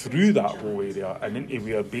kind of through that whole area and into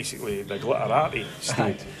where basically the Glitterati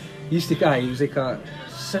stayed. He used to go,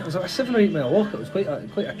 it was like a 7 or 8 mile walk. It was quite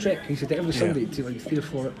a trek. He said every Sunday to like 3 or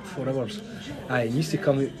 4 hours. He used to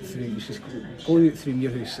come out through, he used to go out through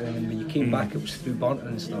Muirhoose, and when you came back it was through Barnton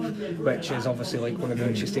and stuff, which is obviously like one of the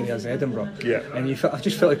richest areas in Edinburgh. Yeah. And I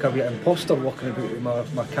just felt like a wee imposter walking about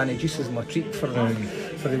with my can of juices and my treat for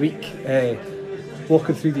the week.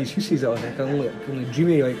 Walking through these houses, I was like, I'm only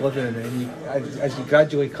dreamy like living in, and as you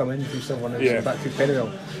gradually come in through someone else back through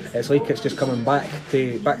Pennywell, it's like it's just coming back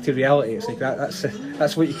to reality. It's like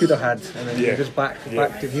that's what you could have had, and then you're just back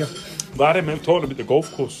to here. But I remember talking about the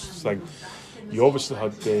golf course thing. You obviously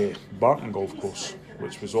had the Barton golf course,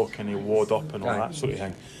 which was all kind of walled up and all that sort of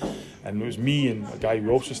thing. And it was me and a guy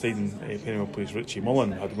who also stayed in Pennywell Place, Richie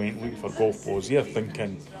Mullen, had went looking for golf balls there,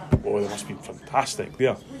 thinking, oh, they must be fantastic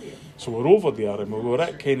there. So we're over there and we were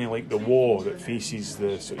at kind of like the wall that faces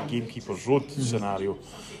the sort of Gamekeeper's Road scenario,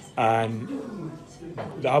 and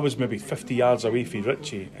I was maybe 50 yards away from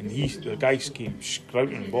Richie, and the guy came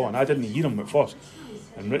scrouting the ball, and I didn't hear him at first,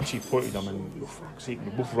 and Richie pointed him, and for fuck's sake, we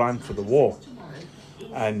both ran for the wall,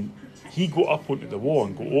 and he got up onto the wall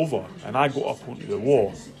and got over, and I got up onto the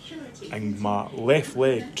wall, and my left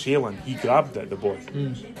leg trailing, he grabbed it, the boy.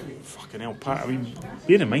 Fucking hell, Pat. I mean,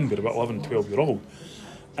 bear in mind we're about 11, 12-year-old.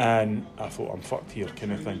 And I thought, I'm fucked here,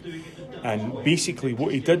 kind of thing. And basically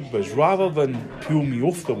what he did was, rather than pull me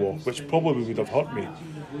off the wall, which probably would have hurt me,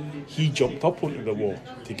 he jumped up onto the wall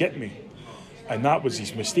to get me. And that was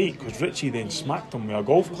his mistake, because Richie then smacked him with a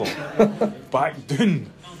golf club back down.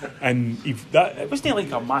 And it wasn't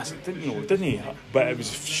like a massive, didn't he? But it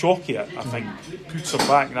was shocky, I think. Puts him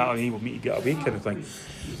back and that enabled me to get away, kind of thing.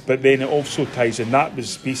 But then it also ties in, that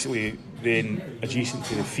was basically then adjacent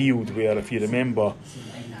to the field where, if you remember,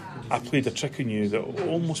 I played a trick on you that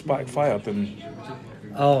almost backfired. And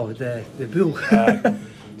oh, the bull.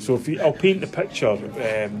 So I'll paint the picture.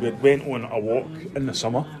 We went on a walk in the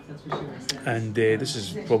summer, and this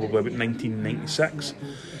is probably about 1996,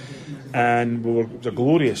 and it was a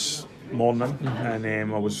glorious morning, and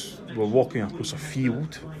we were walking across a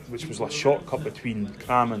field, which was a shortcut between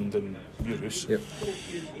Cramond and Muirhoose. Yep.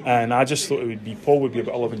 And I just thought it would be, Paul would be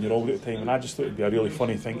about 11-year-old at the time, and I just thought it would be a really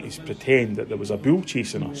funny thing to pretend that there was a bull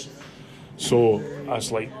chasing us. So I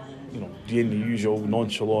was like, doing the usual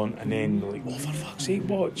nonchalant, and then they're like, oh, for fuck's sake,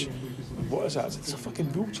 watch. What is that? I said, it's a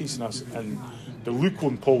fucking bull chasing us. And the look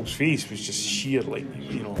on Paul's face was just sheer, like,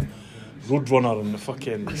 Roadrunner and the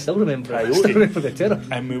fucking... I still remember the terror.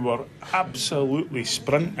 And we were absolutely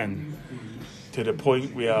sprinting to the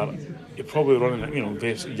point where you're probably running,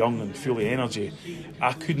 very young and full of energy.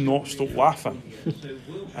 I could not stop laughing.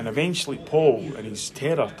 And eventually Paul, in his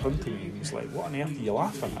terror, turned to me and was like, what on earth are you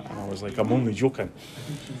laughing at? And I was like, I'm only joking.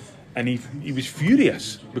 And he was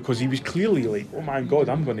furious, because he was clearly like, oh my God,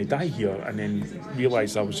 I'm going to die here. And then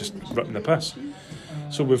realised I was just ripping the piss.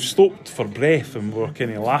 So we've stopped for breath and we're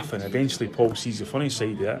kind of laughing. Eventually Paul sees the funny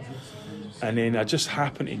side of it, and then I just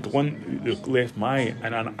happened to glint out the left my eye,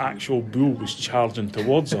 and an actual bull was charging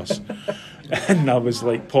towards us. And I was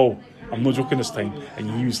like, Paul, I'm not joking this time.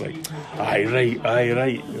 And he was like, aye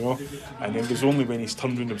right, And it was only when he's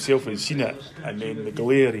turned around himself and he'd seen it, and then the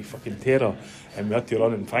glare of fucking terror, and we had to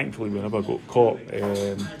run, and thankfully we never got caught.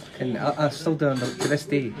 And I still don't, to this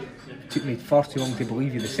day, it took me far too long to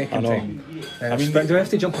believe you the second time. I mean, do I have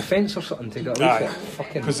to jump a fence or something to get away from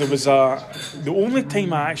it? Because there was the only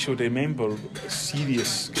time I actually remember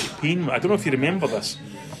serious pain, I don't know if you remember this,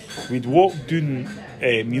 we'd walked down,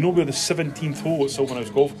 where the 17th hole at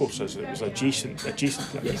Silverhouse Golf Course is. It was adjacent, I keep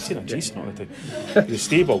saying adjacent all the time, the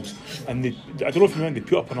stables. And I don't know if you remember, they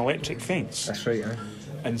put up an electric fence. That's right, yeah.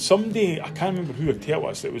 And somebody, I can't remember who would tell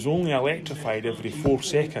us, that it was only electrified every 4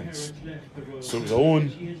 seconds. So it was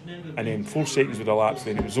on, and then 4 seconds would elapse,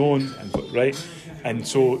 then it was on, right? And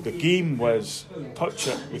so the game was touch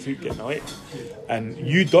it without getting elected. And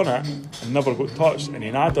you done it and never got touched, and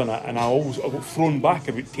then I done it, and I got thrown back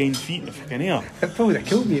about 10 feet in the fucking air. It probably would have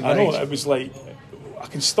killed me. I know, it was like, I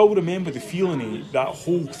can still remember the feeling of that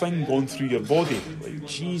whole thing going through your body. Like,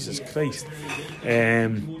 Jesus Christ.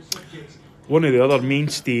 One of the other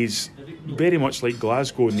mainstays, very much like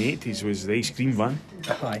Glasgow in the 80s, was the ice cream van.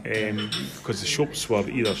 Because the shops were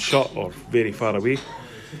either shut or very far away.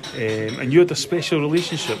 And you had a special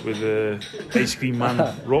relationship with the ice cream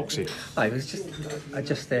man Roxy. I was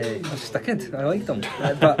just a kid. I liked him,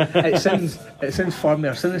 but it sounds far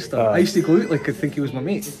more sinister. I used to go out like I think he was my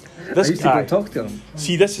mate. I used to go and talk to him.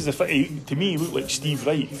 See, this is to me, he looked like Steve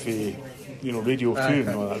Wright for Radio 2 and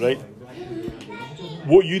all that, right?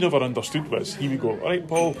 What you never understood was he would go, all right,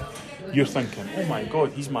 Paul. You're thinking, oh my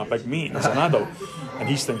God, he's my big mate as an adult, and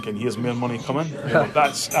he's thinking, here's more money coming.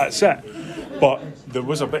 That's it. But there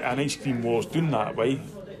was a bit of an ice cream wars doing that way.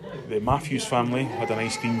 The Matthews family had an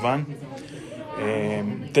ice cream van.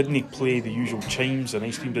 Didn't he play the usual chimes? And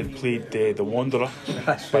ice cream did played The Wanderer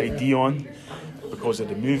by Dion because of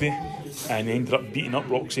the movie, and ended up beating up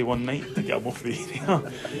Roxy one night to get him off the area.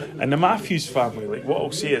 And the Matthews family, like what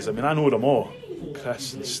I'll say is, I mean, I know them all,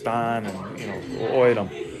 Chris and Stan, and all of them.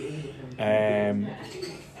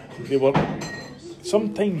 They were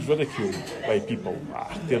sometimes ridiculed by people.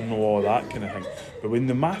 They don't know all that kind of thing. But when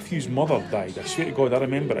the Matthews' mother died, I swear to God, I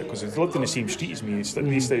remember it because they lived in the same street as me.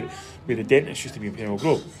 They used to, where the dentist used to be in Penwell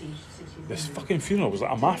Grove. This fucking funeral was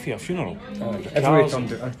like a mafia funeral.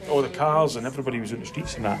 All the cars and everybody was in the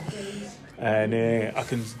streets and that. And I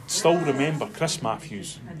can still remember Chris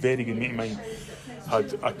Matthews, very good mate of mine.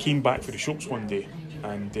 I came back for the shops one day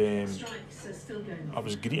and I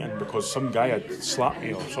was greeting because some guy had slapped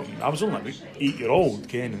me or something. I was only about 8-year-old,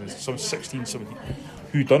 Ken, and some 16, 17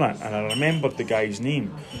 who done it. And I remembered the guy's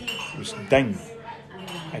name was Ding,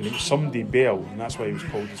 and it was somebody Bell, and that's why he was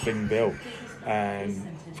called Ding Bell.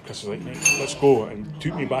 And Chris was like, mate, let's go, and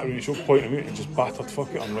took me back to the shop, pointed him out, and just battered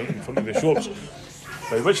fuck it on right in front of the shops.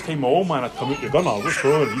 By which time my old man had come out the gunner, what's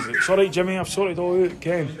going on? He's like, it's alright Jimmy, I've sorted it all out,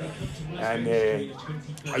 Ken. And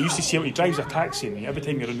I used to see him, he drives a taxi, and every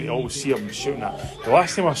time you're in, you always see him shouting that. The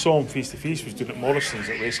last time I saw him face to face was down at Morrison's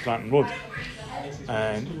at West Granton Road.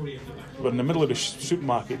 And we're in the middle of the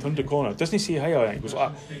supermarket, turned the corner, doesn't he say hi? And he goes,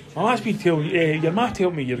 my mate's been telling you, your mate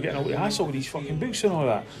told me you're getting all the hassle with these fucking books and all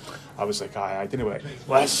that. I was like, I didn't know.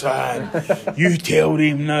 Listen, you tell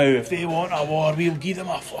them now, if they want a war, we'll give them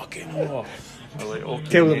a fucking war. Like, okay,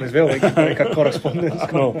 tell them as well, like a correspondence.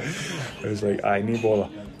 No, I was like, no bother.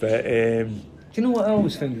 But do you know what I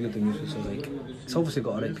always found weird in music? So like, it's obviously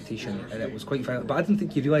got a reputation, and it was quite violent. But I didn't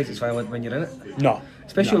think you realise it's violent when you're in it. No.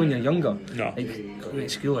 Especially when you're younger. No. Like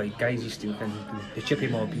at school, like guys used to, the chippy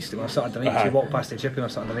mob used to, on a Saturday night, if you walked past the chippy on a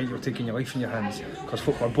Saturday night, you were taking your life in your hands because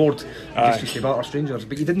folk were bored. You just used to batter strangers,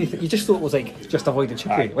 but you didn't. You just thought it was like just avoid the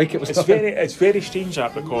chippy, like it was. It's very strange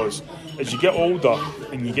that, because as you get older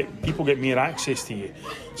and people get more access to you,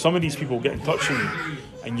 some of these people get in touch with you,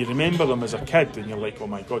 and you remember them as a kid, and you're like, oh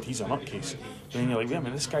my God, he's a nutcase. And then you're like, wait a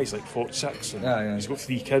minute, this guy's like 46, and he's got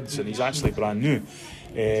 3 kids, and he's actually brand new.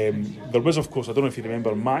 There was, of course, I don't know if you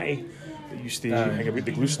remember Matty, that used to hang about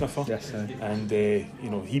the glue sniffer. Yes, and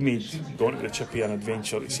he made going to the chippy an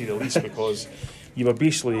adventure, to say the least, because you were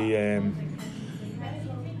basically the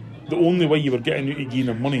only way you were getting out of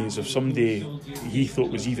gaining money is if somebody he thought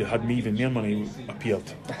was had even more money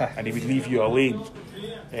appeared, and he would leave you alone.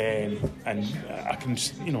 And I can,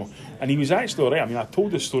 and he was actually alright. I mean, I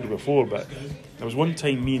told this story before, but there was one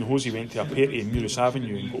time me and Hosey went to a party in Muirhoose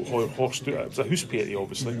Avenue and got horsed out. It was a house party,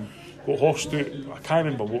 obviously. Got horsed out. I can't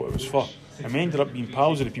remember what it was for. And we ended up being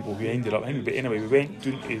pals with the people who ended up hanging. But anyway, we went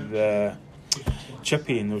down to the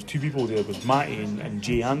chippy, and there was 2 people there. There was Matty and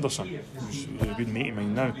Jay Anderson, who's a good mate of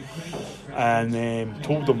mine now. And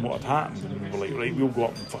told them what had happened, and we were like, right, we'll go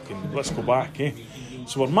up and fucking, let's go back, eh?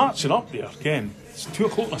 So we're marching up there, Ken. It's 2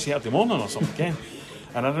 o'clock on a Saturday morning or something, Ken.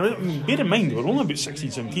 And I mean, bear in mind, we're only about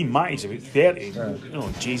 16, 17. Matty's about 30,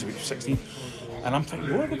 Jay's about 16. And I'm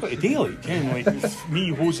thinking, what have we got to do, like, Ken? Like, me,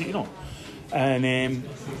 Hosey, And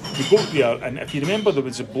we go up there, and if you remember, there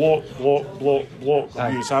was a block on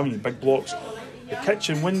Muirhoose Avenue, big blocks. The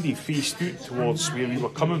kitchen window faced out towards where we were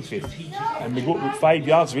coming from, and we got about 5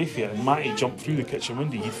 yards away from it, and Matty jumped through the kitchen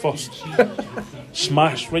window. He first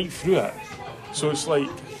smashed right through it. So it's like,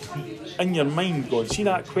 in your mind going, see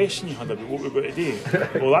that question you had about what we've got to do?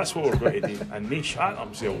 Well, that's what we've got to do. And they shat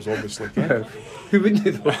themselves, obviously. Who wouldn't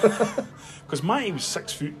you though? Because Matty was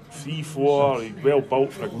 6'3", 4", well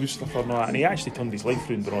built for a glue sniffer and all that, and he actually turned his life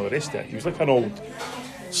round and all the rest of it. He was like an old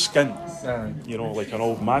skin, like an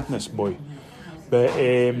old madness boy. But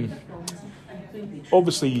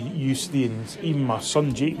obviously you see, and even my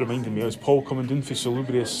son Jake reminded me, I was Paul coming down for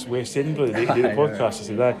Salubrious West Edinburgh the day of the podcast. I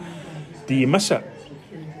said, do you miss it?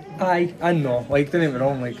 I know, like, don't get me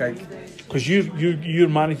wrong, like Because you're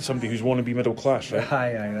married to somebody who's want to be middle class, right?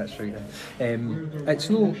 Aye, that's right. It's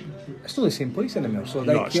no the same place anymore. So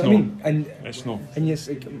No, like, it's you know what I not. mean? And It's not. And yes,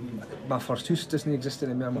 like, my first house doesn't exist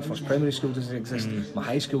anymore. My first primary school doesn't exist. My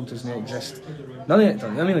high school doesn't exist. None of it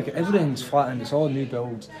does. I mean, like, everything's flattened. It's all new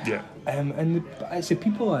builds. Yeah. It's the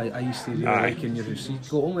people I used to really like in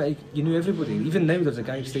Muirhoose. You knew everybody. Even now, there's a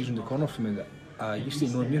guy who stays in the corner from me that I used to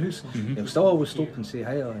know in Muirhoose. He'll still always stop and say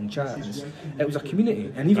hi and chat. It was a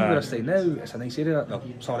community, and even where I stay now, it's a nice area. Well,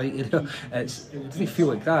 it's a right area. It doesn't feel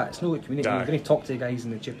like that. It's not like community. You're going to talk to guys in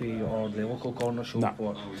the chippy or the local corner shop.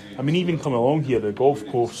 Nah. I mean, even coming along here, the golf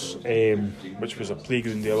course, which was a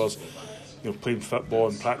playground there, was, playing football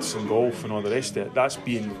and practicing golf and all the rest of it, that's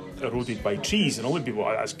being eroded by trees, and all the people,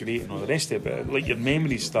 that's great and all the rest of it, but like your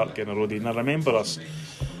memories start getting eroded. And I remember us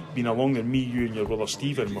being along there, me, you and your brother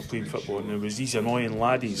Stephen were playing football, and there was these annoying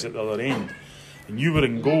laddies at the other end, and you were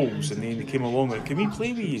in goals, and then they came along like, can we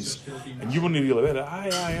play with you? And you weren't really aware of it.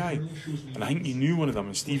 Aye. And I think you knew one of them,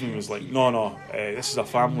 and Stephen was like, no, this is a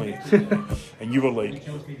family. And you were like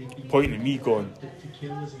pointing at me going,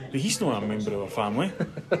 but he's not a member of our family.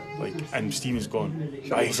 Like, and Stephen's going,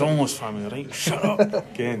 he's almost family, right? Shut up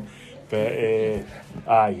again. But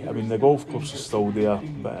I mean, the golf course is still there,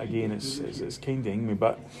 but again, it's kind of me.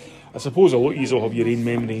 But I suppose a lot of you all have your own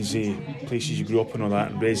memories of places you grew up and all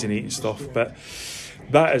that, and resonate and stuff. But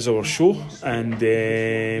that is our show, and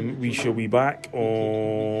we shall be back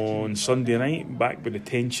on Sunday night, back with the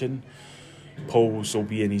tension. Paul's will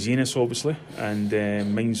be in his anus, obviously, and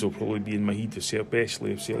mine's will probably be in my head, to say it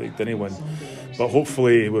bestly, if Celtic didn't win. But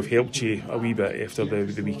hopefully we've helped you a wee bit after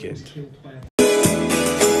the weekend.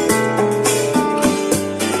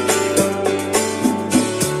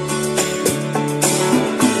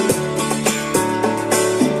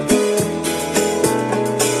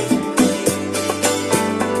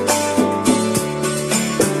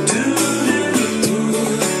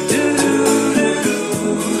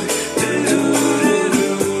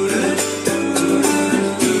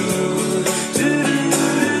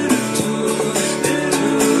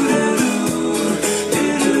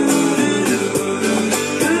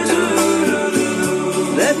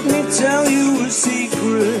 Tell you a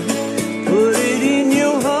secret, put it in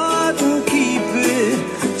your heart and keep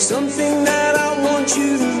it. Something that I want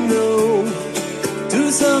you to know. Do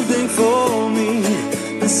something for me.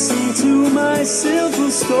 Listen to my simple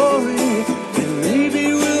story, and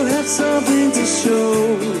maybe we'll have something to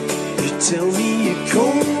show. You tell me you're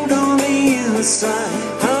cold on the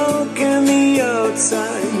inside. How can the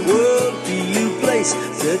outside world be a place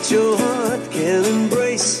that your heart can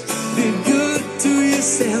embrace? Be good to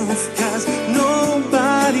yourself, 'cause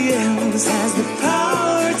nobody else has the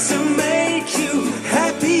power to make you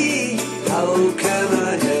happy. How can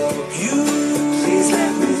I help you? Please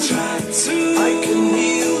let me try to. I can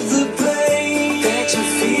heal the pain that you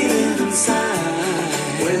feel inside.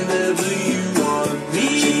 Whenever you want me,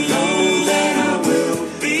 you know that I will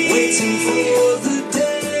be waiting for the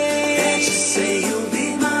day that you say you'll be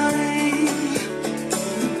mine.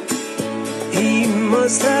 He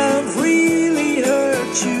must have really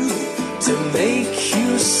hurt you to make you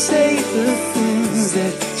say the things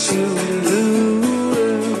that you do.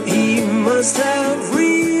 He must have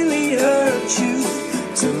really hurt you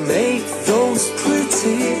to make those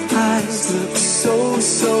pretty eyes look so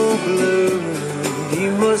blue. He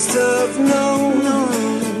must have known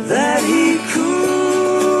that he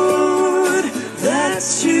could, that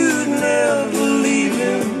you'd never leave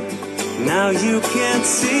him. Now you can't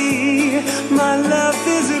see my love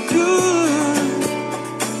is a good,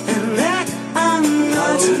 and that I'm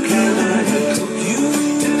not too good. How can I help you?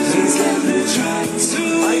 Please let me try to.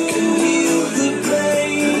 I can heal the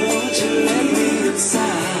pain. Won't you let me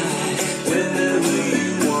inside? Whenever you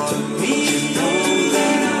want me, you know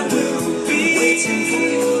that I will be waiting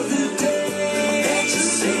for the day that you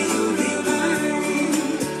say you'll be mine.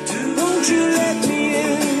 Won't you let me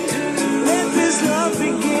in? Let this love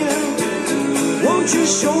begin. Won't you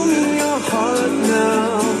show me your